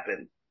might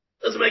happen.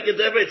 It doesn't make a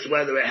difference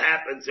whether it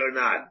happens or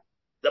not.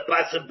 The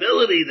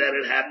possibility that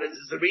it happens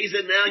is the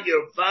reason now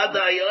you're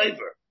vadai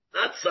over,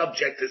 not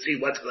subject to see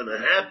what's going to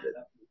happen.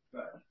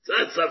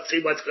 It's not to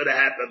see what's going to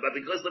happen, but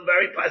because the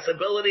very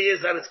possibility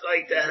is that it's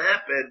going to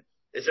happen,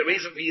 it's a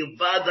reason for you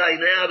vadai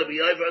now to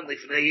be over on the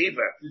Fnei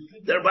Iver.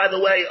 There are, by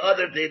the way,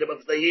 other data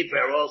of Fnei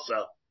Iver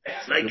also.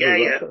 It's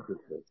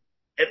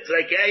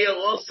like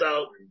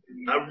also,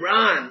 a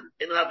Ran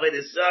in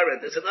Avodah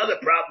Zarah. There's another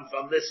problem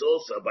from this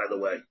also, by the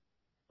way.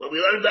 When we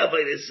learned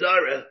Avodah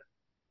Zarah,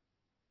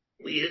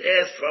 we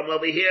asked from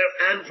over here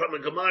and from a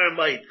Gemara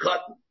Ma'id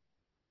Cotton.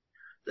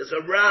 There's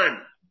a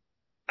Ran.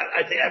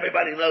 I think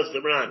everybody knows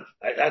the Ran.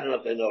 I don't know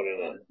if they know it or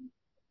not.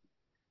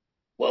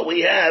 Well,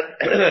 we have,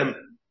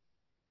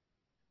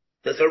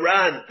 there's a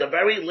Ran, the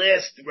very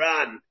last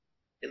Ran,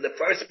 in the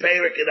first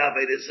parak in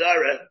Avodah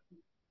Zarah,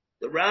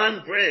 the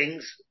Ran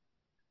brings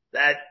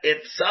that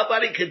if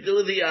somebody could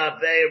do the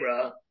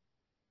Avera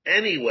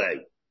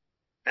anyway,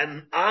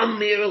 and I'm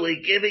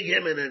merely giving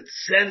him an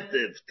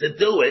incentive to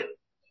do it,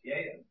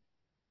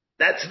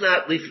 that's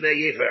not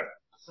Lifnei Iver.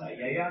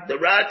 The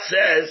Ran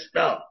says,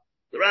 no.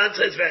 The Ran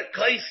says that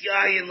Kais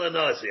Yayin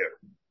Lanazir.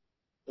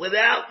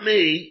 Without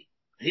me,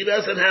 he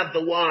doesn't have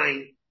the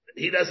wine.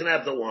 He doesn't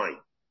have the wine.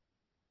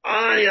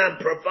 I am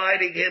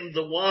providing him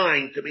the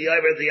wine to be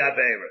over the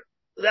Avera.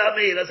 Without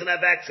me, he doesn't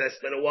have access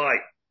to the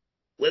wine.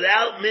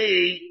 Without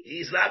me,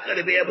 he's not going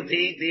to be able to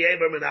eat the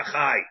Eber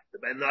Menachai, the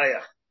Ben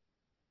Noach.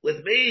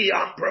 With me,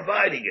 I'm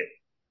providing it.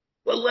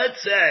 Well,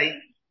 let's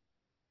say,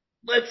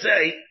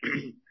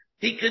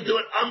 he could do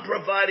it. I'm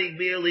providing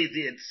merely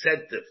the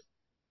incentive.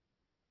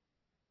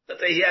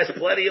 Let's say he has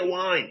plenty of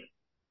wine.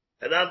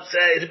 And I'm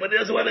saying, but he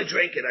doesn't want to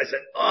drink it. I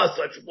said, oh,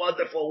 such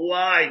wonderful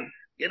wine.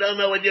 You don't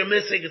know what you're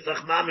missing. It's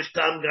like Mamish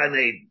Tam Gan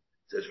Eden.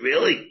 He says,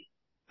 really?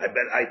 I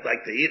bet I'd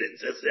like to eat it. He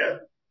says, yeah,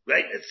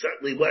 right. It's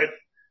certainly worth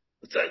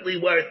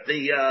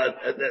the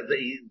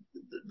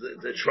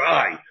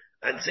try.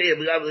 And see if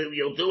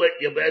you'll do it,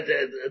 you'll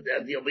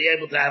be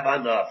able to have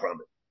honor from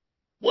it.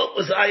 What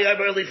was I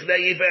ever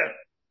Lifnei Iver?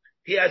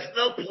 He has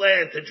no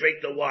plan to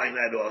drink the wine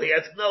at all. He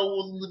has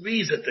no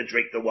reason to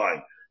drink the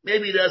wine.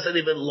 Maybe he doesn't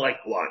even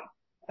like wine.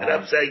 And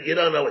I'm saying, you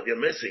don't know what you're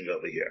missing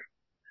over here.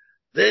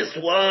 This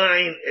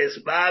wine is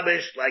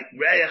babish like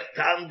Reich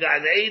Tam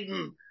Gan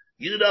Eden.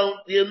 You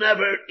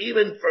never,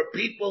 even for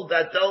people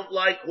that don't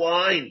like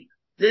wine,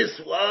 this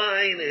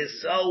wine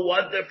is so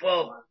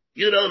wonderful.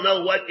 You don't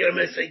know what you're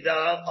missing.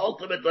 The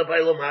ultimate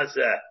Levailum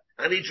Hazeh.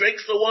 And he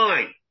drinks the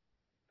wine.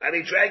 And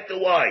he drank the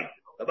wine.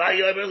 Am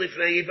I over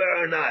Lifnei Iver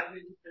or not?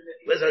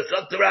 Listen,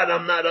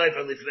 I'm not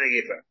over Lifnei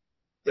Iver.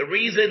 The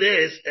reason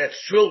is,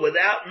 it's true,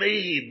 without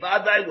me,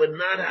 Vadai would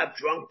not have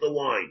drunk the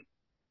wine.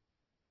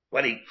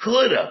 But he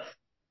could have.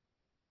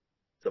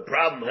 The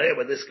problem here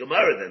with this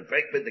Gemara then,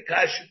 break with the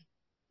Kashan.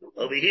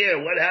 Over here,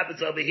 what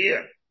happens over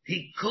here?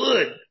 He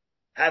could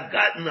have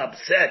gotten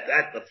upset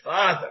at the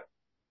father.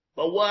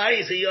 But why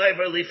is he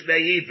over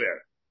Lifnei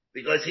Iver?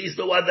 because he's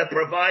the one that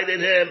provided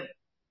him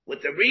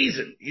with the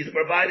reason. He's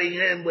providing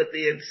him with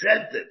the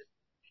incentive.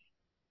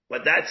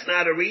 But that's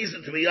not a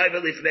reason to be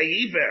Yovel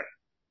Lifnei Iver.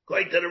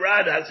 According to the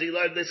Rad, as he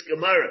learned this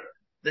Gemara,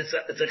 it's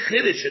a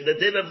Kiddush in the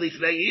din of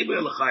Lifnei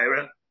Iver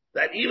L'chaira,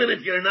 that even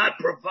if you're not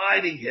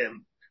providing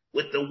him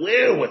with the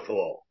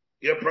wherewithal,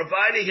 you're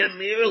providing him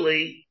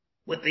merely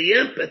with the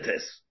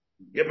impetus.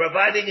 You're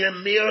providing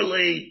him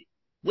merely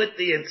with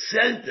the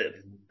incentive.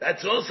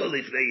 That's also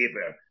Lifnei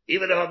Iver.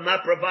 Even though I'm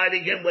not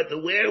providing him with the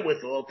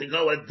wherewithal to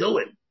go and do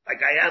it,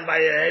 like I am by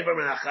a Hever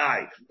and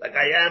Achai, like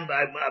I am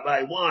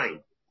by wine.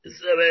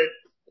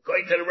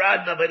 According to the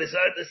Radna, but it's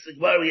not this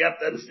Gemara, you have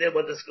to understand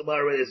what this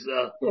Gemara is.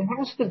 It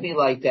has to be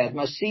like that.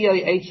 That's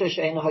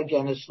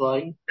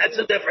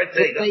a different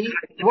thing.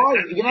 Why?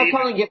 You're not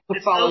telling him to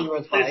follow your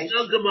advice. There's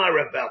no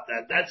Gemara about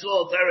that. That's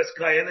all Teres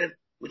Kayanim,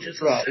 which is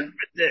a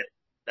separate din.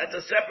 That's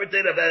a separate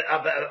din of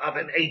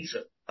an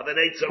Eitzah,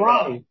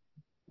 Right.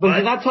 But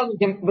you're not telling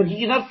him, but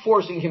you're not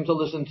forcing him to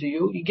listen to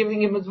you. You're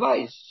giving him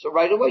advice. So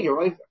right away, you're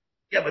over.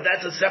 Yeah, but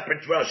that's a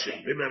separate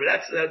drushing. Remember,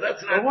 that's not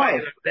by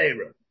an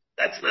Aveira.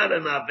 That's not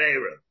an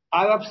Aveira.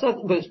 I'm upset,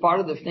 but it's part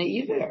of the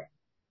Lifnei Iver.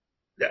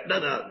 No.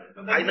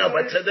 I know,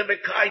 but it's a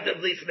different kind of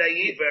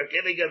Lifnei Iver,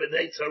 giving him an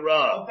Eitzah.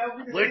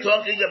 We're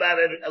talking about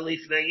a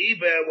Lifnei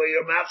Iver where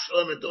you're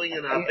mafshalim and doing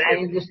an Aveira. I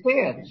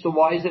understand. So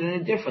why is it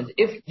any difference?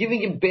 If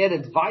giving him bad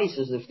advice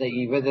is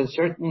Lifnei Iver, then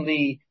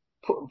certainly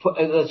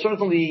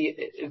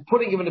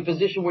putting him in a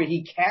position where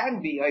he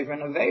can be over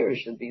an Aveira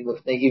should be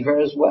Lifnei Iver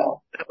as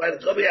well.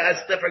 But Toby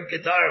has different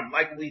guitar,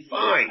 like we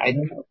find. I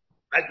know.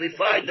 Like we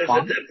find, there's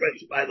a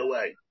difference, by the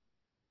way.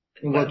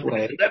 In what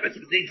way? The difference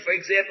between, for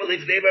example,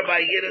 if they were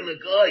by Yid and a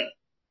guy.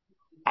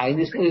 I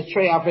understand it's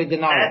Trey Afre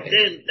Denaro.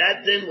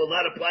 That din will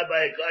not apply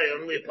by a guy, it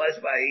only applies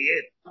by a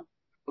Yid.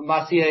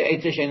 Yeah,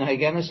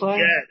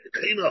 the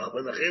Chinuch,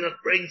 when the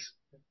Chinuch brings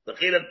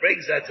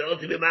that, so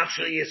to be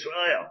Machshel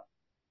Yisrael.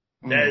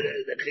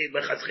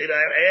 The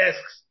Chatzchina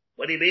asks,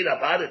 what do you mean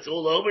about it? It's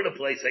all over the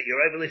place that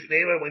you're able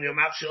to when you're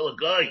Machshel a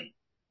guy.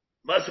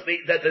 Must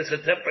be that there's a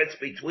difference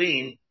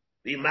between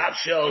the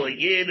Machshel a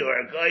Yid or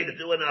a guy to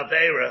do an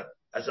Aveira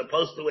as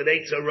opposed to an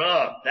Eitzah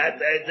Ra. That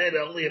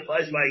only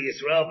applies by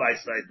Yisrael by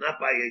side, not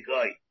by a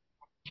guy.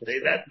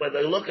 When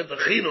they look at the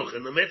Chinuch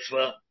in the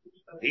mitzvah,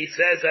 he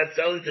says that's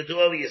only to do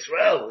over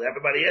Yisrael.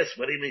 Everybody asks,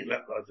 what do you mean?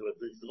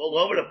 It's all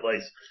over the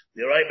place.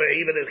 You're right, but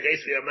even in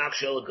case we are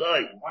Machshel a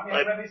guy.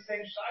 Why not the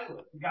same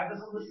Shiloh? The guy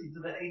doesn't listen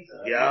to the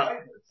Eitzah. Yeah.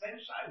 Same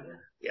Shiloh.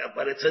 Yeah,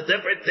 but it's a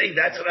different thing.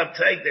 That's what I'm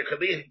saying. There could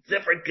be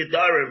different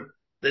Gedarim.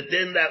 The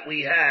din that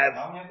we have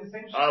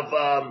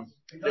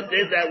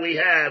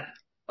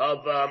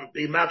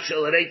the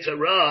Machshel and Eitzah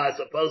Ra as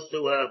opposed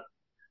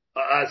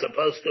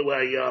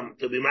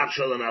to be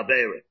Machshel and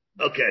Aveira.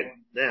 Okay,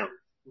 now.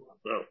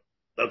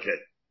 Okay.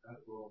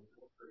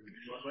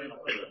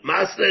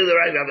 Master the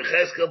right of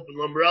Cheskel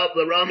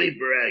the Rami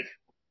Bereg.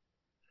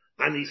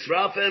 And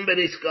Yisrafim ben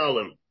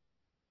Iskalim.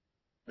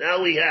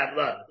 Now we have,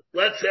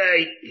 let's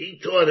say he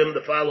taught him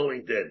the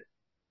following din.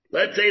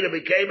 Let's say there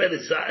became a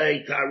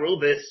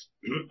tarubis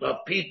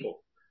of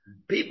people.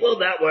 People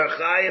that were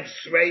chayiv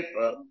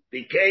sreifa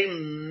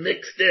became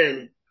mixed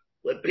in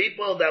with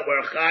people that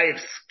were chayiv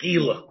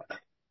skila.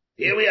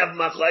 Here we have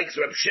machlokes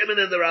Reb Shimon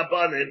and the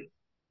Rabbanim.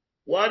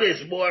 What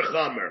is more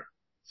chamer,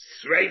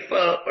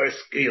 sreifa or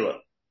skila?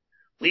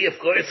 We of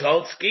course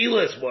hold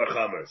skila is more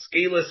chamer.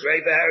 Skila,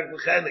 sreifa, harag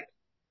mechanik.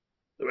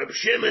 The Reb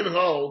Shimon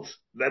holds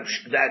that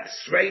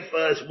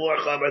sreifa is more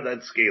chamer than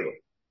skila.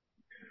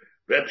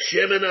 Reb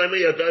Shimon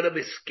Ami Yadona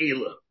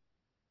Biskila.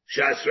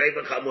 Shas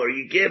Reva Chamor.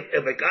 You give,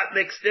 if it got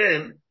mixed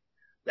in,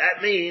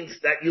 that means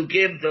that you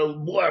give the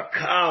more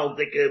kal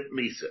dika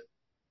misa,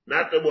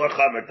 not the more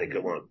chamer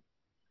dika one.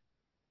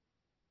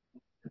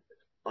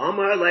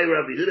 Amar lei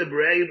Rabbi Yehuda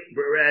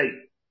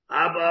Berei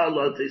Abba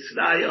lo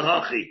tisnaya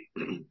hachi.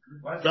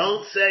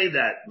 Don't say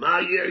that. Ma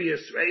yer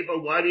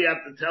Yisreifa. Why do you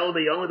have to tell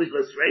me only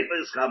because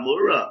Sreifa is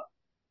chamura?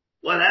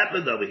 What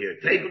happened over here?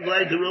 Take a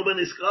glide to Ruben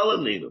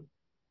Iskalim Nino.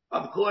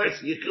 Of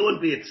course, you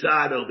couldn't be a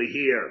tzad over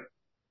here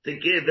to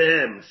give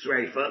him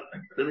sreifa.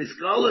 Then he's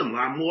calling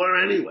him more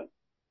anyway.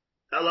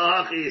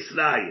 Elahachi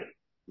Yisnaya.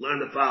 Learn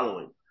the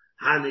following.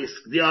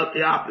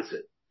 The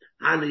opposite.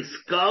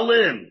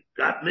 Haniskalim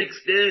got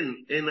mixed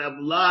in a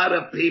lot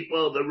of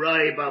people, the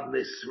ribe of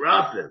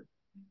Nisrafim.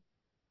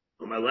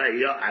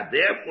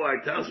 Therefore,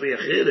 it tells me a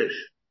chiddush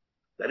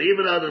that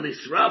even though the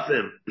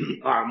Nisrafim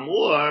are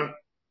more,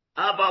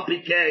 Abba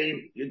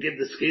Pikain, you give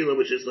the skila,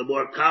 which is the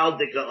more kal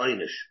dika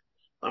einish.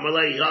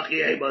 Amalei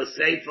Yaki Eba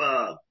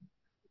Seifa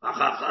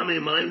Achachami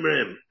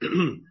Maimrim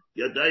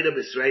Yodaida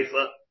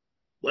B'Sreifa.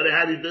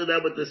 How do you do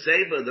that with the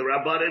Seifa? The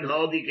Rabbanan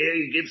hold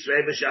you give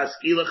Sreifa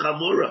Shaskila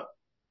Chamura.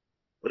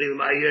 What do you mean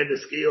by here the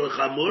Skila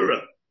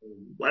Chamura?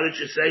 Why don't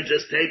you say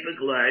just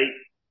typically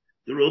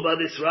the Ruba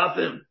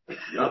Nisrafim?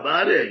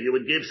 Yabada, you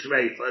would give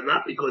Sreifa,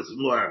 not because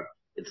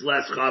it's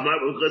less Chamar,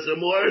 but because of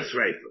more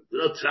Sreifa. You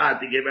don't try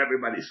to give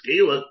everybody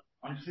Skila.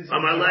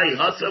 Amalei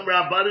Hasam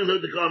Rabbanan who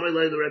the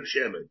Kamalei the Reb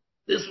Shimon.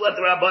 This is what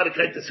the Rabbanan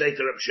came to say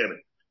to Reb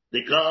Shimon.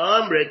 The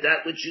Ka'amrit,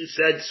 that which you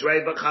said,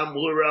 Sreva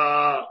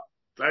Chamura.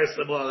 First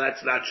of all,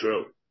 that's not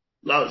true.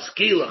 Lo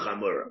Skila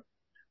Chamura.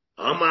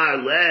 Amar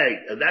Leg,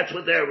 and that's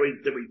what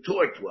the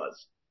retort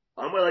was.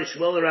 Amar Le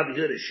Shmuel Rabbi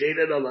Yehuda,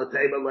 Sheidan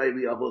Alateva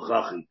Levi Abu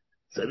Chachi.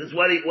 So this is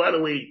what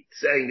are we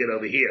saying it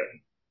over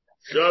here?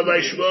 So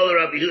Le Shmuel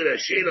Rabbi Yehuda,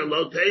 Sheidan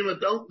Alateva,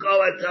 don't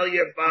go and tell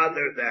your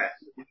father that.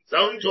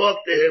 Don't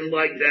talk to him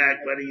like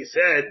that. But he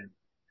said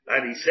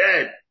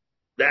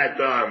that,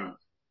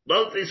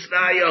 Lo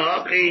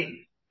Tisnaya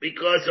Hachi,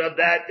 because of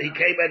that, he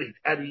came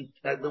and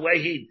the way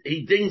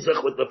he dings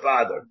with the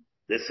father.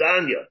 The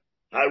Sanya.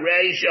 Like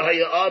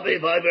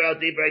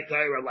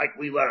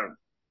we learned.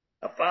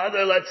 A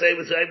father, let's say,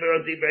 was over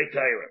on Divrei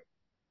Torah.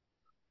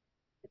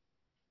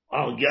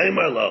 Al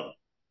Yaimarlo.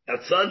 A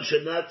son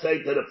should not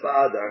say to the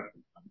father,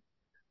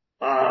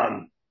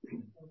 Al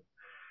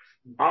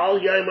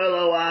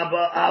Yaimarlo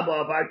Abba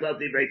Avarta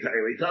Divrei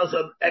Torah. He tells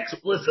him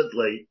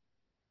explicitly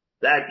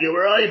that you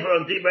were over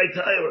on Divrei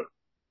Torah.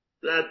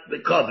 Not the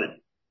covenant.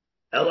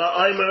 Ela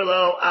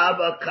Aimerlo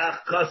Abba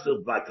Kach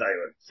Kasuv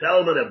Batayra.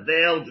 Tell him in a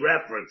veiled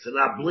reference, an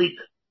oblique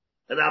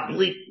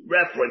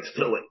reference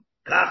to it.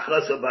 Kach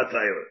Kasuv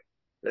Batayra.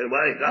 And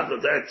why Kach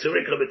Kasuv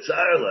Tzurika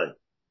B'tzarla?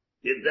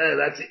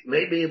 That's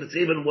maybe if it's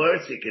even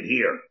worse, you can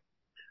hear.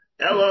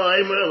 Ela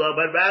Aimerlo,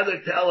 but rather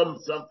tell him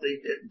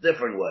something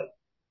different way.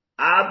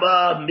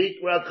 Abba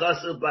Mikra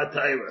Kasuv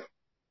Batayra.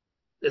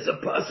 There's a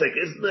pasuk,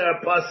 isn't there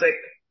a pasuk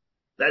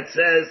that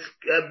says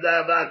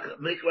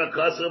Mikra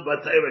Kasuv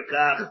Batayra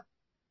Kach?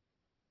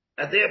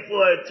 And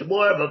therefore, it's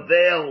more of a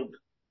veiled,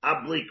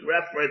 oblique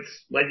reference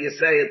when you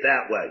say it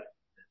that way.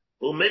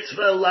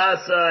 Umitzvah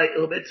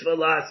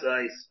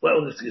lasai.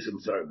 Well, excuse me,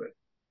 I'm sorry, but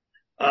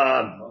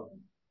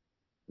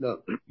No.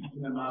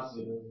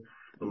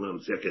 Hold on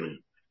a second.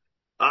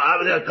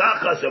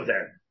 Kachas of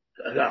there.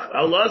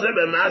 Allah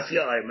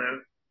b'masya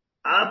aimer.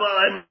 Abba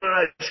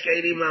aimer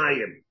ashkedi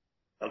mayim.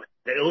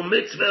 Okay.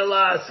 Umitzvah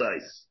lasai.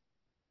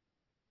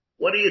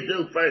 What do you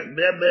do first?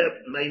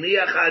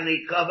 Meiniach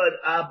ani covered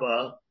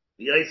Abba.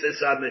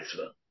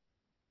 Mitzvah.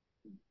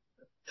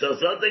 So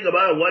something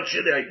about what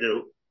should I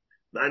do?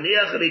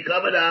 Maniach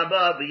recovered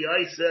Abba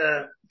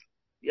v'yaisa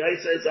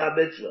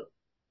mitzvah.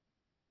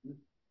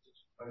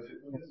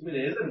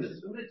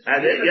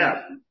 And then,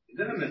 yeah.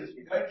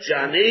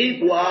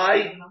 Shani,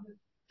 why?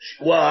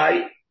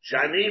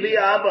 Shani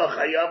v'Abba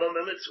chayava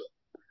mitzvah.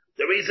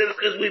 The reason is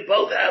because we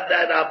both have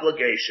that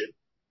obligation.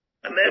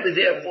 And maybe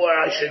therefore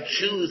I should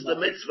choose the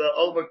mitzvah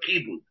over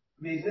kibbut.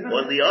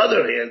 On the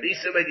other hand,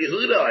 Isa ben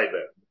Yehuda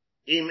Iber.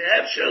 Im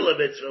efshel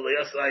mitzvah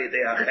liyasa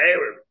yidei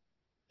acherim.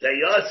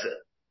 Teyasa.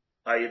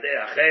 Yidei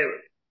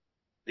acherim.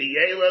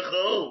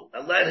 V'yelechu.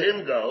 And let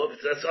him go. If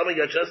it's something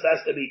that just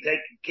has to be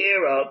taken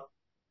care of,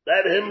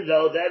 let him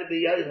go. That'd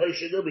be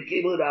Yishadu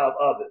b'kibud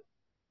of it.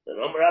 And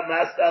Omar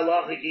Master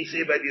Allah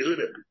Yisi ben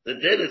Yehuda. The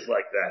din is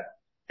like that.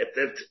 If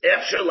it's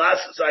efshel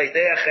lasa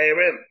yidei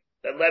acherim,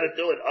 then let it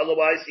do it.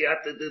 Otherwise you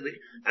have to do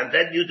and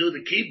then you do the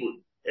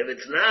kibud. If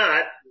it's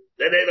not,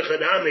 then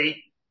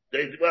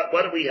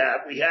what do we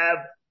have? We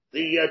have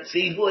the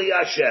tzivui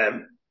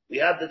Hashem. We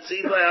have the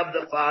tzivui of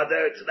the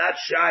Father. It's not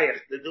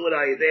shaykh to do it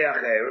ayidei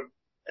acherim,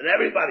 and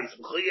everybody's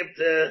mechuyev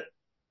to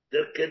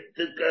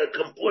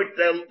comport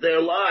their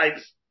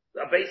lives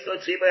based on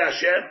tzivui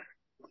Hashem.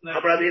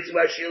 Rabbi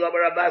Yitzchak Shila,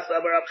 Rabbi Abbas,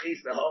 Rabbi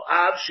Chisda,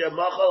 Av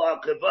shemachol al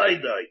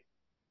kavaydai,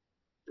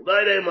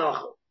 kavaydai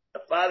machol. A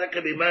father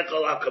can be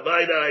machol al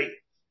kavaydai.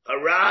 A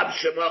rab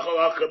shemachol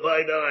al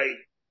kavaydai.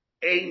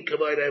 Ein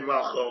kavaydai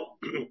machol.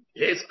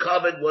 His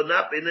covenant will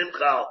not be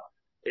nimchal.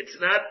 It's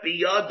not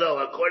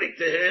biyado, according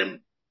to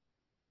him,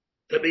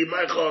 to be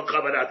machol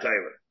kavadat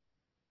Torah.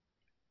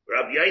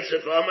 Rabbi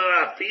Yosef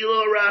Amar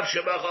afilo rab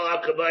shemachol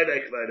al kavaydai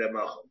kavaydai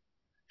machol.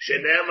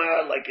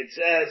 Shenemar, like it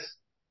says,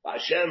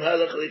 Hashem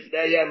halach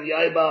lifneihem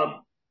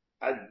yaibam,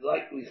 and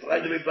like we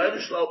find the Rebbeinu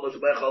Shalom was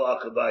machol al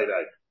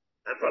kavaydai.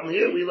 And from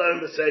here we learn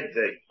the same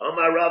thing.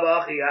 Amar Rav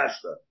Achi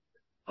Ashta.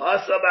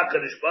 Hasam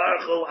HaKadosh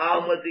Baruch Hu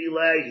Alma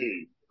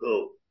Dilehi.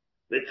 Who?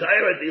 The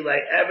Torah delay,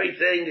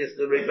 everything is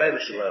the Rebbeinu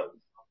Shalom.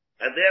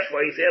 And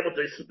therefore he's able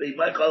to be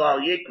Michael al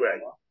Yikre.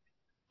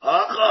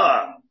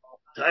 Hacha.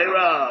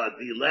 Torah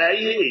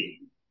Dilehi.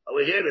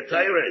 Over here the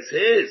Torah is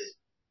his.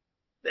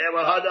 There were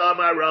Hada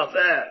Amar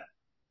Rafeh.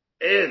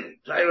 In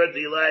Torah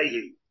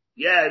Dilehi.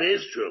 Yeah, it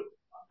is true.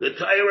 The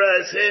Torah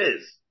is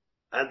his.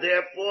 And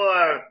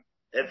therefore,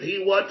 if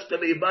he wants to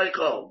be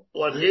Michael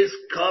on his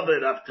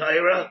covenant of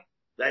Torah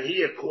that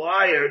he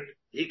acquired,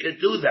 he can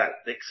do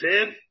that.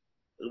 Nixiv,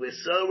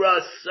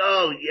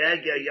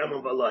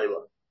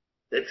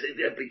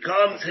 it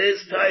becomes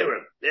his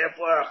Torah.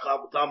 Therefore, a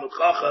Talmud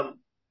Chacham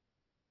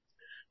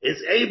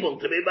is able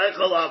to be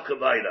Michael al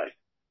Kavaydai.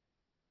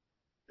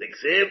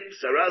 Nixiv,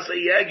 Sarasa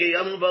Yege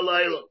Yom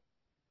Valayla.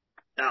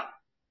 Now,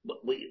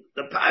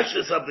 the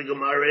Pashtus of the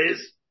Gemara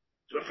is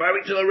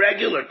referring to a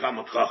regular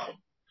Talmud Chacham.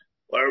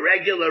 Or a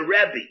regular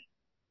Rebbe.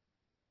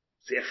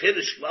 See a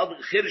Kiddush of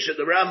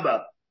the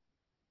Rambam.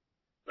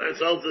 That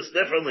tells us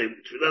differently,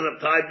 which we don't have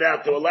time now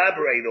to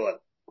elaborate on.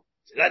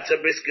 So that's a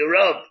Brisker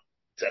Rav.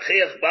 It's a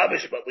Chiach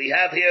Babish, but we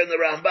have here in the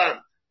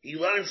Rambam. he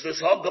learns this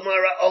whole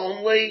Gemara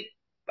only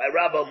by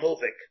Rabbi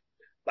Mufik.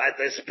 By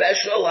the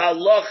special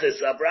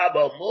halachas of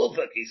Rabbi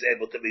Mufik, he's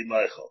able to be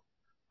Meichel.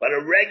 But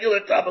a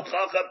regular Talmid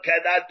Chacham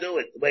cannot do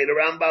it, the way the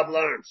Rambam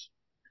learns.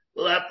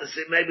 We'll have to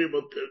see, maybe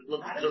we'll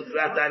talk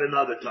about that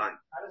another time.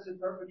 How does a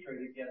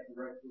perpetrator get the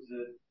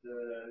requisite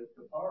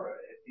kapara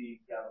if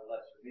he got a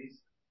lesser visa?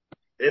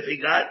 If he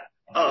got,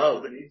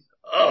 but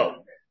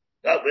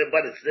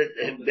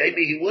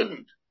maybe he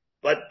wouldn't.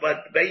 But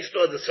based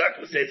on the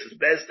circumstances,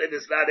 Beis Din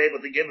is not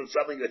able to give him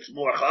something that's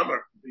more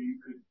Hummer.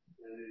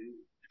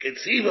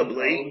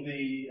 Conceivably,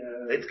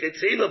 it's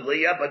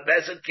conceivably, yeah, but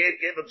Beis Din can't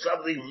give him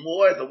something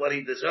more than what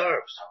he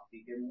deserves.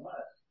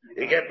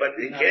 You can't, but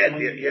you can't,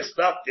 you're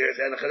stuck there,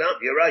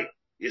 you're right.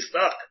 You're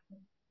stuck.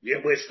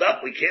 We're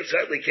stuck. We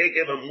certainly can't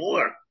give him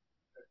more.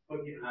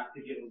 But you have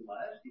to give him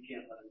less. You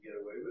can't let him get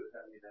away with it.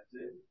 I mean, that's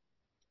it.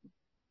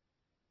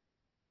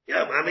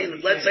 Yeah, I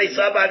mean, let's say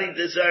somebody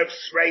deserves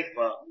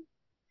Sreifa.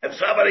 If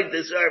somebody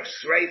deserves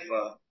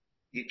Sreifa,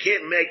 you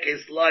can't make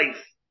his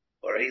life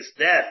or his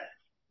death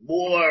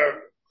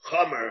more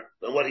Hummer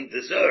than what he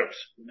deserves.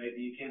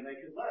 Maybe you can't make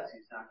it less.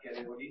 He's not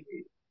getting what he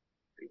needs.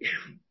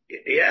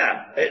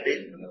 Yeah,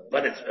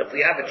 but if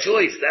we have a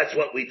choice, that's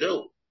what we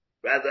do,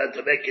 rather than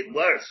to make it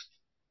worse.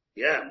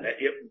 Yeah,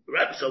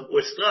 so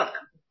we're stuck.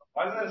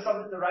 Why is that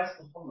something to rise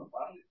to the Chumrah?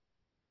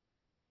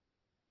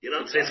 You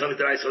don't say something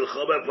to rise to the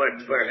Chumrah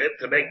for him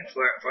to make,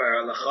 for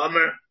the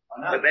Chumrah,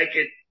 to make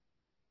it,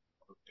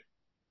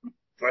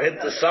 for him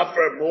to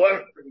suffer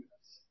more?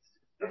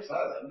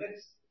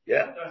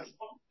 Yeah,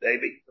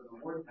 maybe.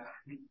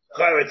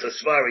 It's a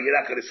svara. You're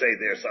not going to say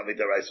there's something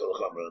to rise to the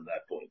Chumrah on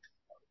that point.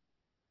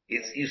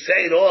 You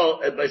say it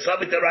all, by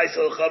something to rise to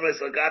the Chumrah, it's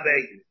l'gabe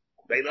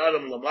bein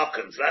adam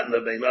l'makom, it's not in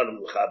the bein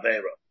adam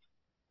l'chavera.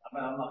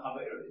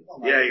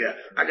 Yeah.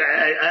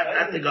 I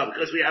have to go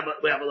because we have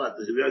a lot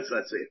to do. Let's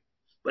see it.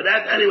 But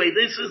anyway,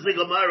 this is the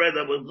Gemara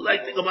that would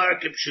like the Gemara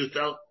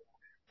Kipshuto,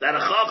 that a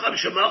Chacham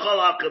Shemachal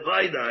al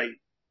Kavaydai,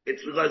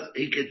 it's because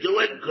he could do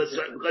it because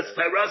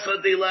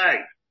Terasa delay.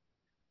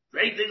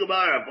 Great thing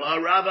Gemara,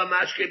 Rava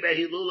Mashke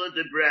Behilula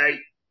Debrei,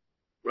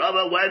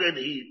 Rava went and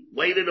he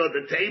waited on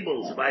the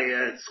tables by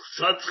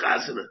son's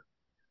chasana.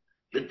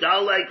 The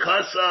Dalai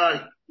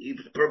Kasa, he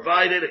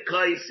provided a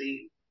kais,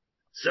 he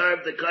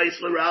served the kais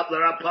l'Rav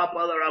Papa,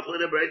 l'Rav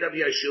Huda Breit of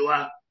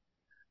Yeshua.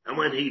 And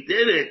when he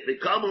did it, the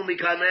Kamu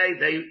Mikamei,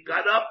 they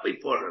got up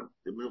before him.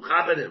 They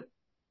milchabed him.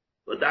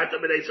 But that's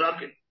what they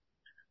talking.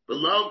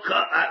 Below,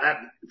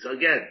 so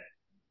again,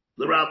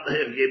 the Rav,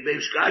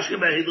 Bishkashka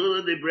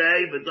Behilula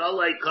Debrei,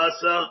 Vidalai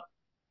Kasa,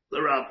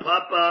 the Rav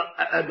Papa,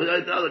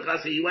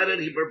 he went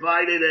and he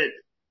provided it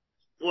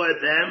for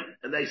them,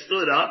 and they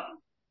stood up.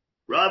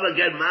 Rav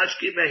again,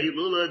 Mashki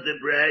Behilula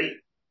Debrei,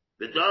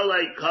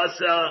 Vidalai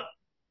Kasa,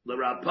 the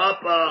Rav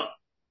Papa,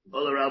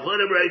 the Rav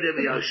Huda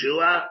of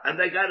Yeshua, and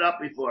they got up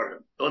before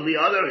him. On the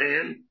other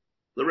hand,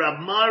 the Rav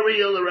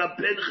Mari or the Rav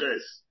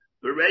Pinchas,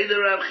 the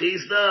Rav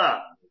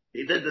Chizda,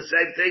 he did the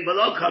same thing, but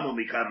don't come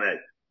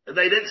and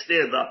they didn't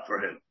stand up for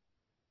him.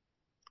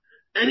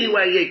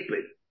 Anyway,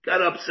 Yikbid got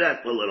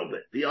upset a little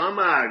bit. The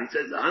Amar, he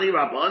says, Hani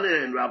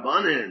Rabbanin,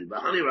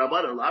 Bahani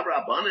Rabbanin, La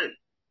Rabbanin.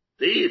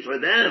 See, for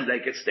them, they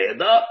could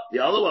stand up. The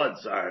other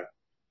ones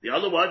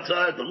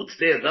don't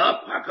stand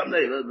up. How come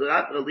they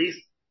not at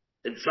least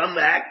in some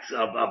acts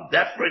of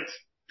deference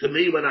to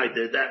me when I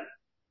did that?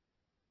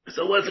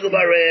 So what's the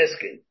Gemara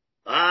asking?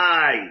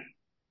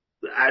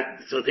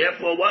 So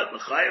therefore what?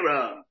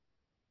 L'chaira.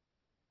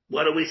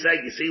 What do we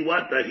say? You see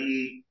what? That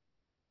he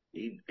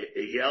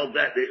held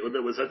that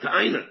there was a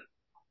taina.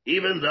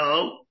 Even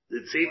though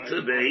it seemed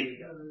to be.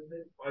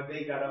 Why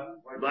they got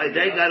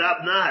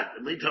up?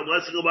 Not. Meantime,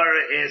 what's the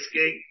Gemara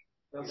asking?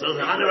 So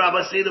the Hana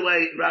Rabbah, see the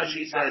way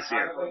Rashi says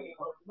here.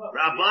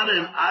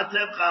 Rabbanim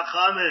atem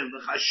chachamim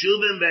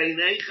v'chashuvim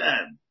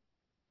beineichem.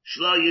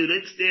 Shlo, you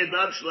didn't stand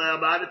up. Shlo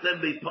amadetem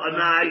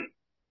b'panai.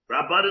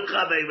 Rabbanim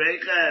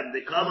chaveireichem.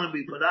 They come and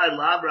b'panai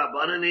lav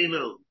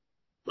rabbananinu.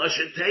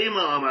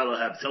 L'shetema amar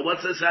lohem. So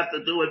what's this have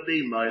to do with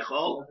me,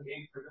 Michael?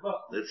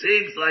 It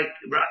seems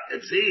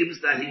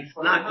that he's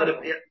not going to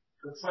be.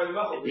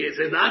 He's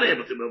not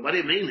able to. But what do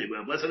you mean?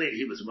 Wasn't he?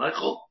 He was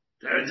Michael.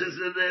 Terence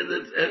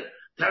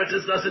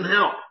doesn't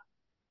help.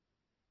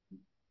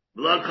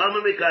 Blood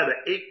coming because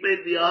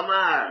ikbid the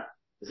Amar.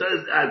 It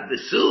says the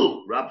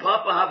Su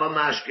Rapapa have a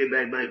mashke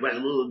bag my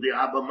the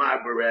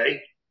Abamar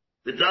beret.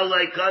 The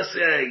Dalai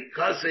Kase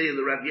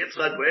the Rabbi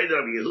Yitzchak Breder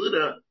of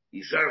Yehuda.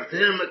 He served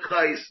him a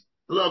kais.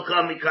 Blood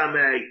coming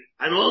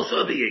and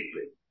also the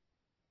ikbid.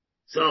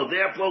 So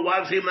therefore, why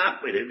was he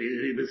makbid?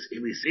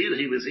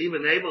 He was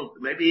even able,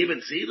 maybe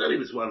even see that he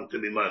was wanting to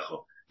be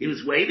Michael. He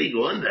was waiting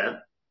on them.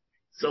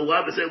 So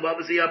what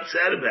was he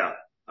upset about?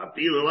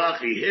 He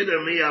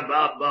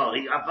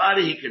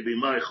could be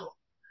Michael.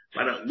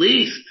 But at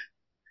least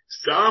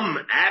some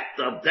act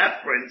of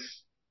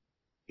deference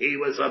he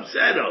was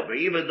upset over,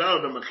 even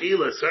though the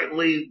Mechila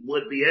certainly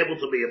would be able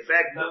to be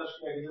effective.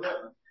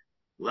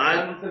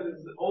 What?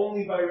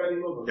 Only by Rabbi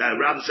Moshe. Yeah,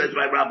 Rabbi says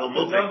by Rabbi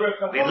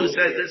Moshe. Who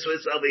says this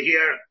was over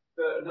here?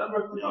 The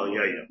number of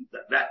yeah.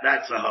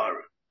 That's a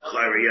horror.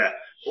 Yeah.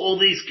 All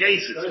these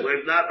cases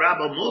where not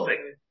Rabbi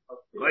moving.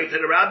 Going to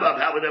the Rambam,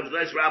 how would have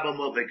less Rabbi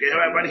moving?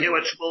 Everybody hear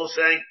what Shmuel is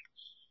saying?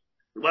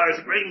 The Gemara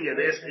is bringing it,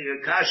 asking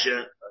a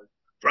kasha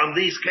from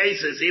these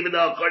cases, even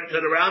though according to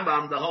the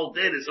Rambam, the whole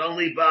din is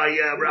only by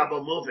Rabbi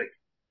moving.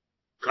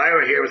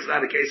 Kaira here, it's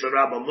not a case of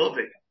Rabbi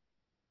moving.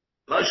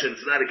 Pasha,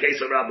 it's not a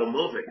case of Rabbi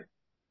moving.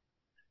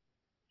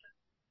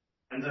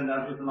 And then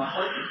that was the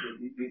machlokes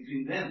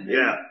between them.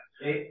 Yeah.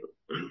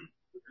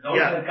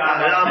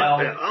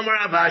 Amar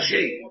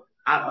Avashi.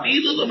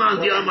 Afilu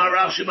l'man di amar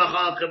Rav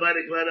shemachal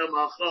kavada kavada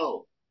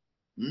machal.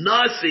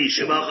 Nasi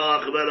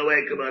shemachal kavada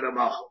way kavada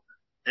machal.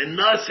 And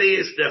Nasi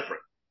is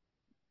different.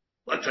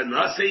 What's a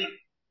Nasi?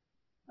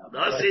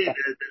 Nasi,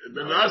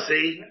 the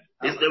Nasi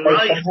is the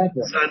right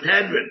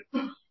Sanhedrin.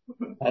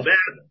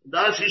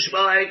 Nasi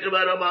shemachal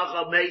kavada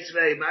machal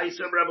meisvei.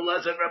 Meisvei Rabbi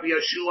Lazar Rabbi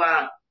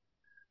Yeshua.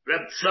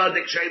 Reb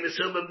Tzaddik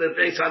Shemisumim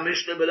B'Beis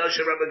HaMishnah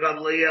B'Noshe Rabbi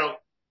Gamliel.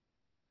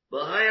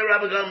 B'Haya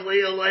Rabbi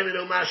Gamliel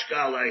Leimenu Mashka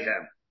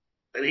Aleihem.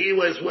 And he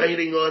was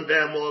waiting on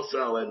them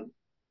also and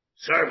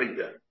serving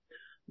them.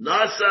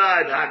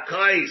 Nasad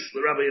HaKais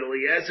Rabbi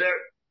Eliezer.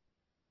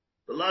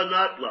 Below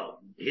not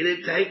low. He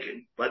didn't take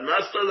him. But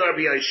Nasad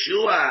Rabbi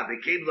Yeshua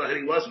became the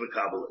he was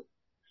Mekabelit.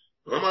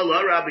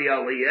 Amala Rabbi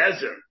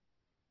Eliezer.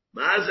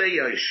 Maze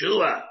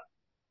Yeshua.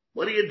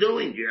 What are you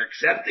doing? You're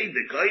accepting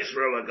the Kais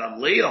for Rabbi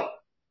Gamliel.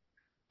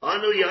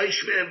 Anu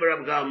Yishvim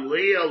Rabbi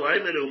Gamliel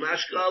Leimenu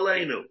Mashka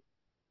Aleinu.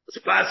 Let's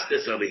pass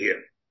this over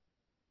here.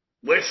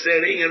 We're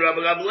sitting and Rabbi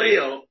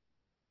Gamliel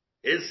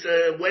is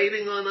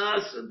waiting on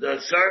us and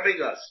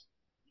serving us.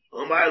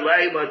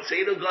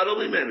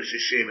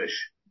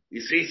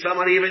 You see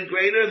someone even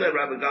greater than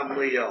Rabbi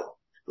Gamliel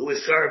who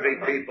is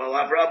serving people.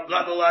 And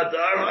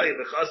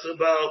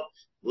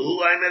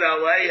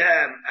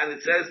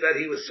it says that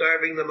he was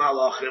serving the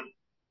Malachim.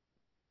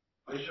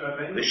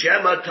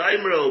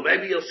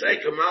 Maybe you'll say,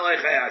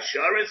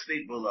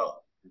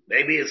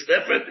 maybe it's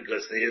different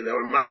because they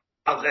were Malachai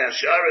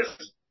Asharis.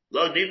 They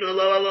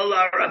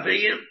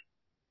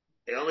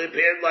only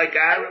appeared like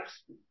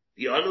Arabs.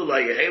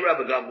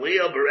 Rabbi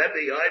Gamliel,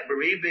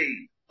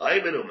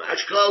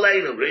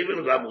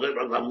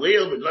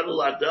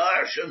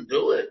 shouldn't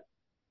do it.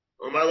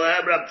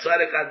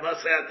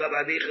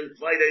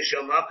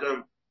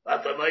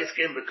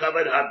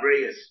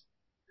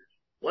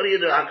 What do you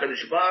do?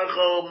 HaKadosh Baruch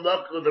Hu,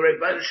 look, the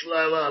Rebbeinu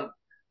Shalom,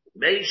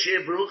 Meishe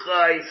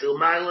Bruchai,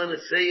 Silmailan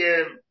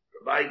Asiyim,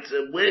 provides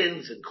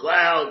winds and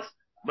clouds,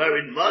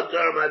 Marid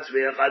Matar,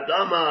 Matzviach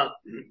Adama,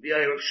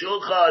 V'yayrav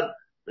Shulchan,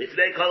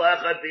 Lifnei Kol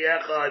Echad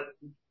V'yechad,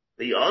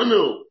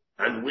 V'yonu,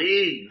 and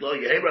we, Lo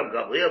Yehrab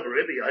Gamliel,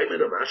 B'Ribi,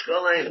 Yaymin,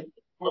 Amashkalein.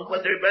 Look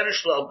what the Rebbeinu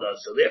Shalom does,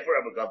 so therefore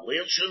Rabbi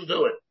Gamliel shouldn't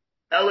do it.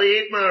 Eli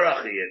Yitmar,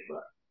 Rachi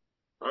Yitmar.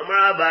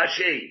 Amar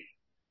Abashi.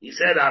 He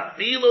said,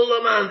 Afilu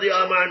Laman Di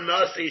Amar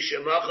Nasi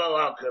Shemachal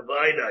Al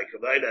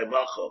Kavaidai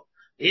Machal.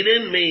 He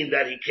didn't mean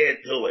that he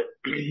can't do it.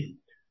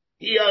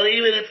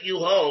 Even if you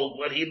hold,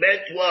 what he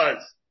meant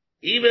was,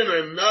 even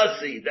a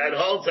Nasi that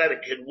holds that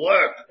it can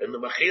work, and the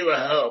Mechila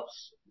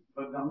helps,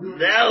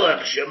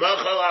 Melech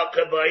Shemachal Al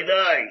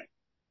Kavaidai,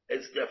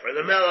 it's different.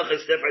 The Melech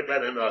is different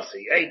than a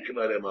Nasi. Ain't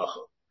Kavaidai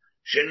Machal.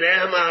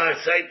 Shenehma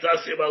Seit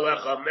Tasim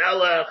Alecha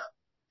Melech,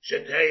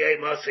 Shetei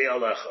Masi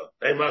Alecha,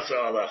 Masa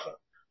Alecha.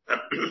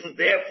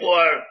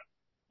 Therefore,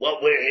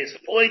 his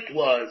point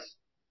was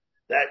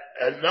that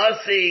a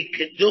Nasi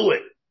could do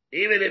it.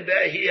 Even if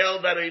he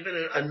held that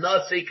even a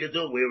Nasi could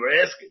do it. We were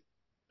asking,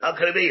 how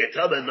could it be? You're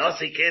telling me a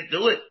Nasi can't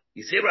do it?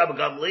 You see, Rabbi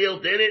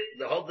Gamliel did it.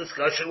 The whole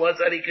discussion was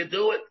that he could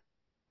do it.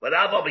 But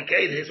Abba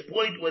B'Keid, his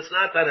point was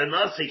not that a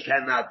Nasi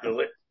cannot do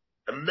it.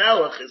 A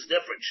Melech is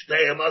different.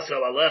 Shtei Hamaso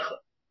Alecha.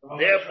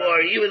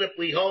 Therefore, even if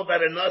we hold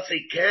that a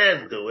Nasi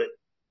can do it,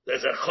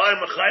 there's a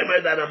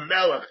chaymer that a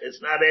melech is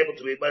not able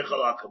to be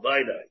meichel al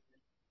kavaydai.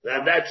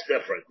 Now that's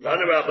different.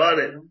 Tana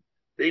Rabbanan.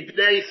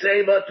 B'pnei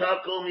seva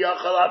takum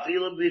yachal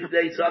afilim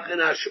b'pnei zaken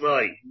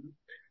hashmai.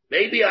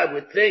 Maybe I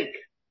would think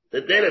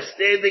the din of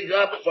standing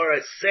up for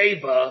a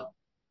seva,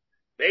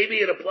 maybe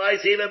it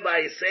applies even by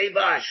a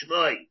seva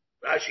hashmai.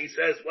 Rashi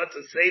says, what's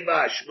a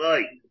seva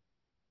hashmai?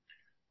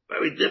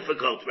 Very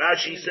difficult.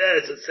 Rashi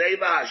says a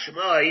seva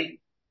hashmai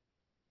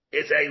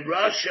is a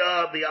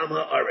rasha b'yam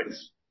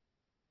ha'aretz.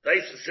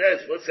 Taisa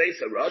says, what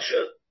says a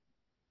Russia?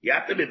 You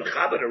have to be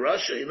mechaber to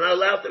Russia. You're not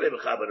allowed to be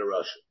mechaber to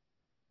Russia.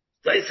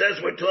 Taisa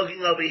says we're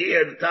talking over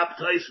here. The top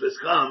Taisvis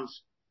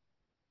comes.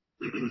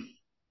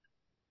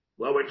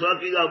 Well, we're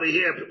talking over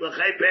here.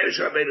 L'chei perish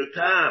Rabbeinu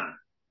Tam.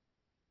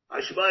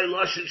 Ashmai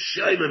loshen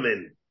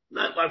shaymamin.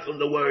 Not like from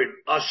the word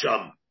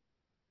asham.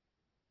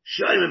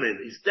 Shaymamin.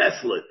 He's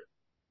desolate.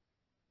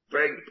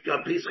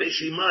 Pischei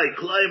shimai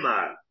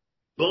klaimar.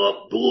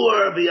 Bor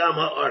b'yam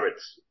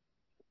ha'aretz.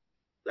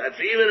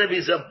 That's even if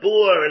he's a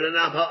boor in an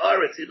Am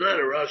Ha'aretz, he's not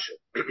a Russian.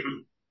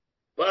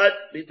 But,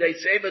 they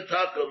say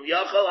B'takum,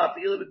 Yachal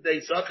Afilu B'dei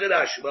Zaken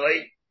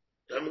Ashmai,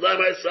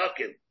 Tamlamai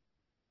Zaken.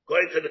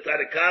 According to the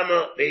Tanakama,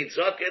 B'dei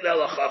Zaken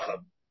El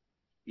HaChacham.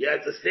 You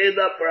have to stand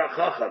up for a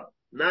Chacham,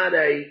 not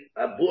a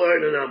boor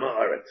in an Am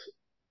Ha'aretz.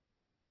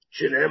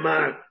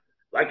 Shenemar,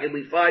 Like if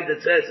we find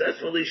that says,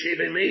 Esfali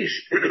Shiva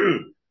Mish,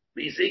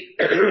 Mizik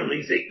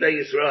Na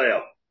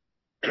Yisrael.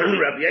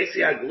 Rabbi Yesi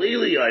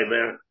Aglili,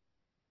 Omer,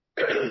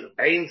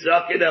 Ein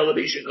Zakin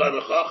Elamisha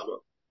Kana Chachma.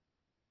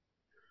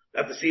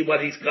 Have to see what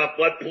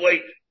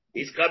point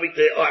he's coming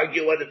to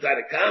argue on the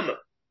Tanakama. I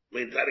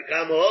mean,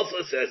 Tanakama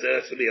also says there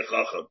has to be a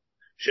Chacham.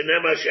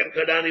 Shenem Hashem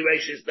Kadani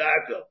Reishis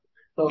Darko.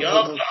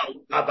 Yachal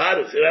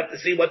Abadu. So you have to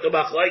see what the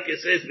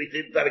Machlaikis is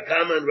between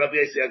Tanakama and Rabbi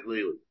Yesi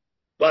Aglili.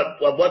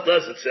 But what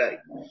does it say?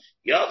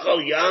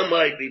 Yachal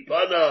Yamai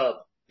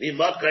Bipana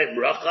Mimakay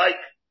Mrachaik.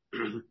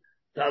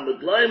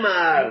 Talmud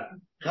Loimar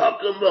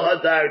Takum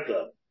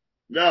V'Hadarta.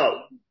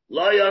 No.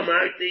 Loya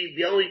Marti,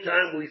 the only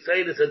time we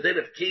say this a din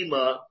of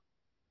Kima,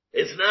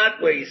 it's not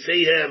where you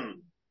see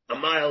him a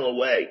mile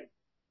away.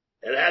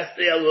 It has to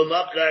be a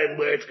Lumakayim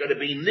where it's going to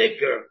be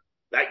nicker,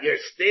 that your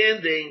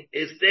standing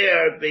is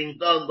there being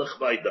done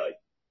l'chvaydai.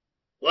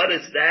 What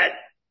is that?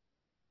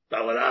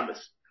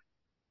 Talaramis.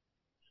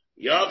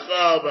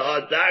 Yachal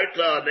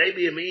v'hadarta,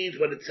 maybe it means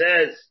what it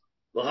says,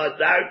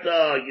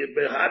 v'hadarta, you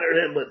behader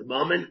him with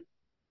mammon,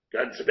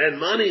 can spend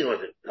money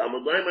on it.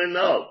 Talmud Leimer,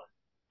 no.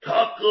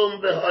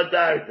 Takum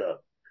v'hadarta,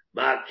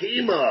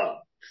 makima,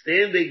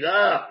 standing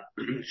up,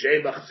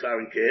 shebach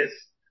sarin kiss,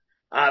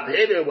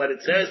 avhider, what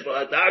it says for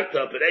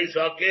hadarta, p'nei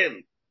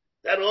sakin,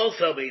 that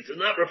also means it's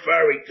not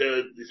referring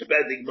to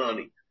spending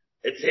money.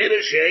 It's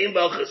hider shein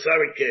bal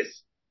chasarin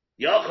kiss.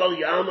 Yachal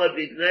yama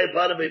b'gnei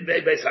bana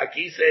b'beis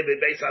hakise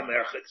b'beis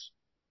hamerchitz.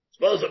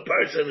 Suppose a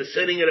person is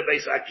sitting in a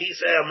beis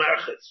hakise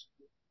hamerchitz,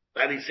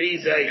 and he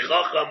sees a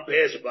chacham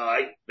pass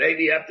by,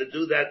 maybe you have to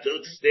do that too,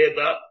 to stand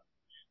up.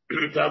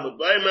 Talmud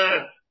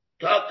Leimer,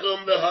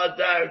 takum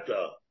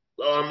v'hadarta.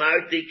 Lo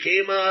amarti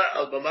kima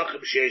al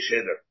b'machim sheish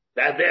hider.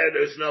 That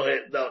there's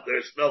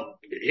no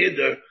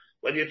hinder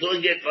when you're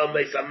doing it from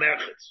Beis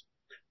HaMerchitz.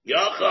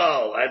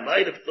 Yachal, I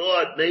might have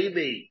thought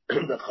maybe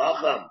the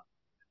chacham,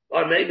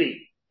 or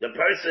maybe the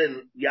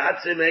person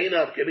yatzim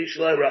einav k'mish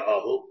lo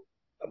ra'ahu.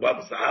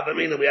 What Sahaba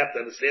mean? We have to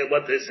understand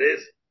what this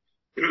is.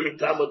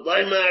 Talmud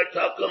Leimer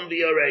takum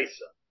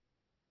v'yareisa.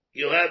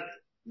 You have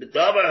the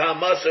davar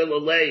hamaser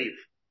l'leiv.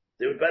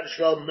 The Rebbe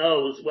Shalom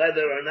knows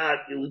whether or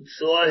not you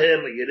saw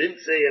him or you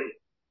didn't see him.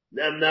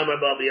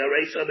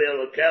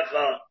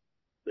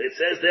 It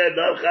says there,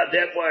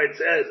 therefore it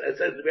says,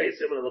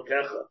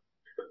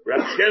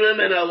 Rav Shimon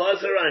and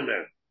Elazar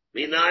Eimer,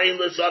 Minayin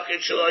l'sakin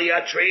shelo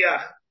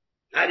yatriach.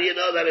 How do you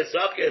know that a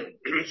sakin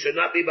should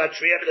not be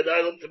batriach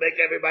and to make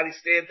everybody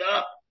stand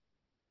up?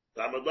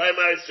 Talmud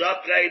Leimer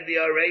sakin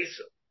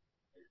v'yareisa.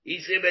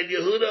 Isim ben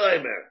Yehuda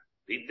Eimer,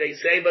 they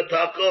say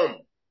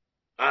batakum.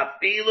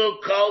 Afilu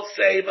kol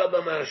seva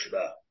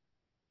b'mashba.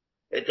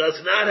 It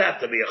does not have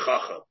to be a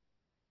chacham.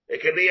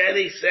 It can be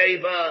any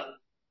seva.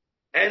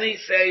 Any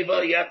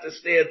seva you have to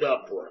stand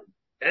up for.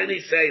 Any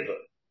seva.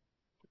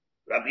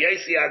 Rabbi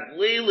Yesi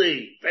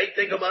Aglili,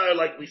 think about it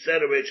like we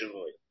said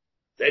originally.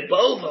 They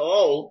both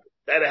hold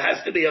that it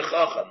has to be a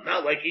chacham,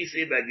 not like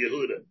Isi ben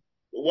Yehuda.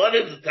 What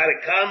does the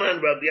Tanakama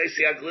and Rabbi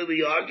Yesi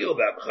Aglili argue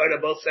about?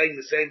 They're both saying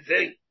the same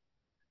thing.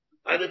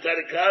 On the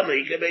Tanakama,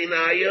 he can be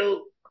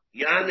nayu.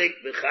 Yanik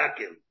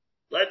v'chakim.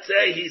 Let's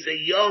say he's a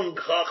young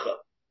chacham.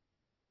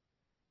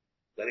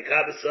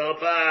 Tanakama so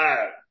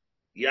far.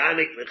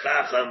 Yanik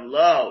v'chacham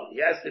lo.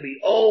 He has to be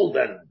old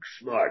and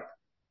smart.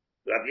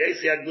 Rabbi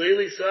Yesi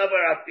Aglili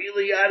Savar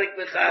Afili Yanik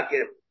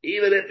v'chakim.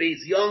 Even if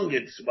he's young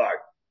and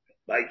smart.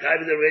 By the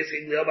time of the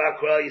racing Yom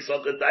you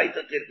saw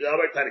Gedaita Kit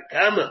Yomer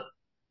Tanakama.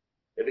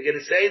 If you're going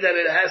to say that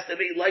it has to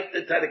be like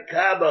the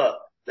Tanakama,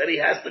 that he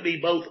has to be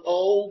both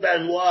old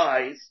and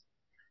wise,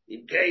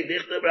 in case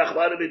Nichtav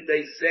Rachmana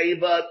b'tei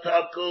Seva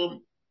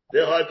Takum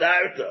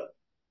v'Hadarta.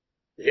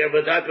 Here,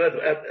 but have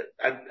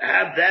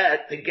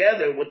that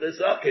together with the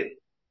Zakin.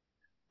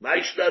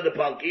 Maishta the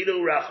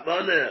Palkidu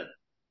Rachmana.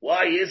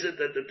 Why is it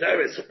that the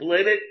Torah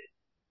split it?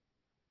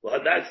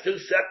 Well, that's two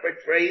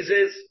separate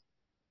phrases.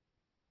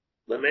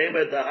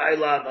 L'meimer the high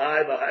lav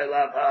high, v'high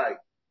lav high.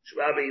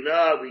 Shrabi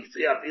na, we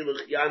see afilu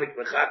Yanik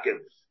v'chakim.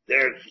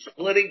 They're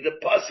splitting the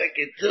pasuk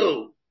in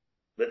two.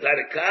 But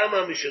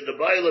Tanakama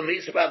mishadebayla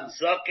misbab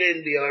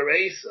zakin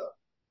v'haresa.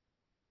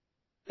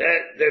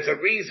 There's a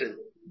reason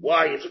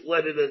why it's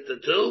split it into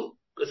two.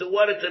 Because it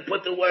wanted to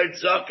put the word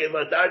zakin,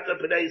 v'adarta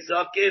p'nei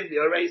zakin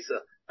v'haresa.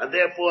 And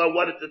therefore I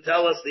wanted to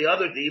tell us the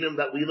other dinim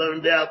that we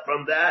learned out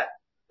from that.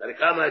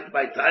 Tanakama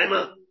by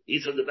Taima,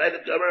 he's from the Beit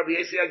of Rabbi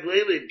Yesi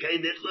Aglili, Kei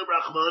Nichlam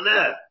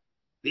Rachmaneh.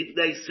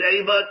 B'nei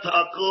Seva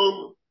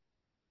takum,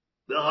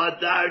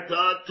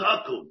 v'hadarta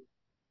takum.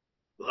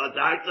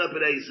 V'hadarta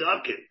p'nei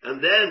zakin.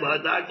 And then,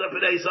 v'hadarta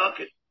p'nei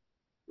zakin.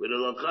 With a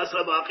lokasa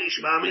b'achi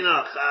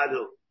shmamina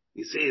chadu.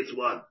 You see, it's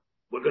one.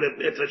 We're gonna,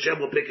 if Hashem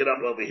will pick it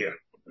up over here.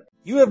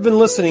 You have been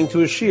listening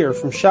to a shiur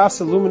from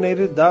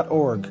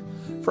shasilluminated.org.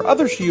 For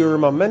other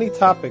shiurim on many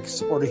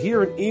topics, or to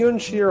hear an Iyun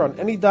shiur on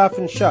any daf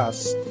in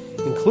Shas,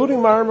 including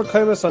Mareh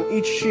Mekomos on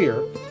each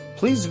shiur,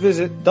 please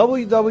visit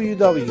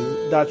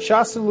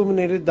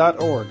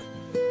www.shasilluminated.org.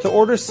 To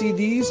order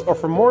CDs or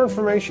for more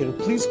information,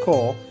 please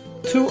call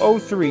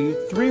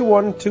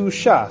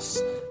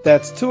 203-312-SHAS.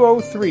 That's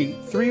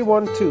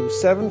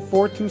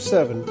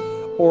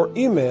 203-312-7427 or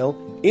email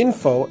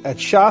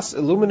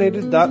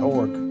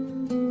info@shasilluminated.org.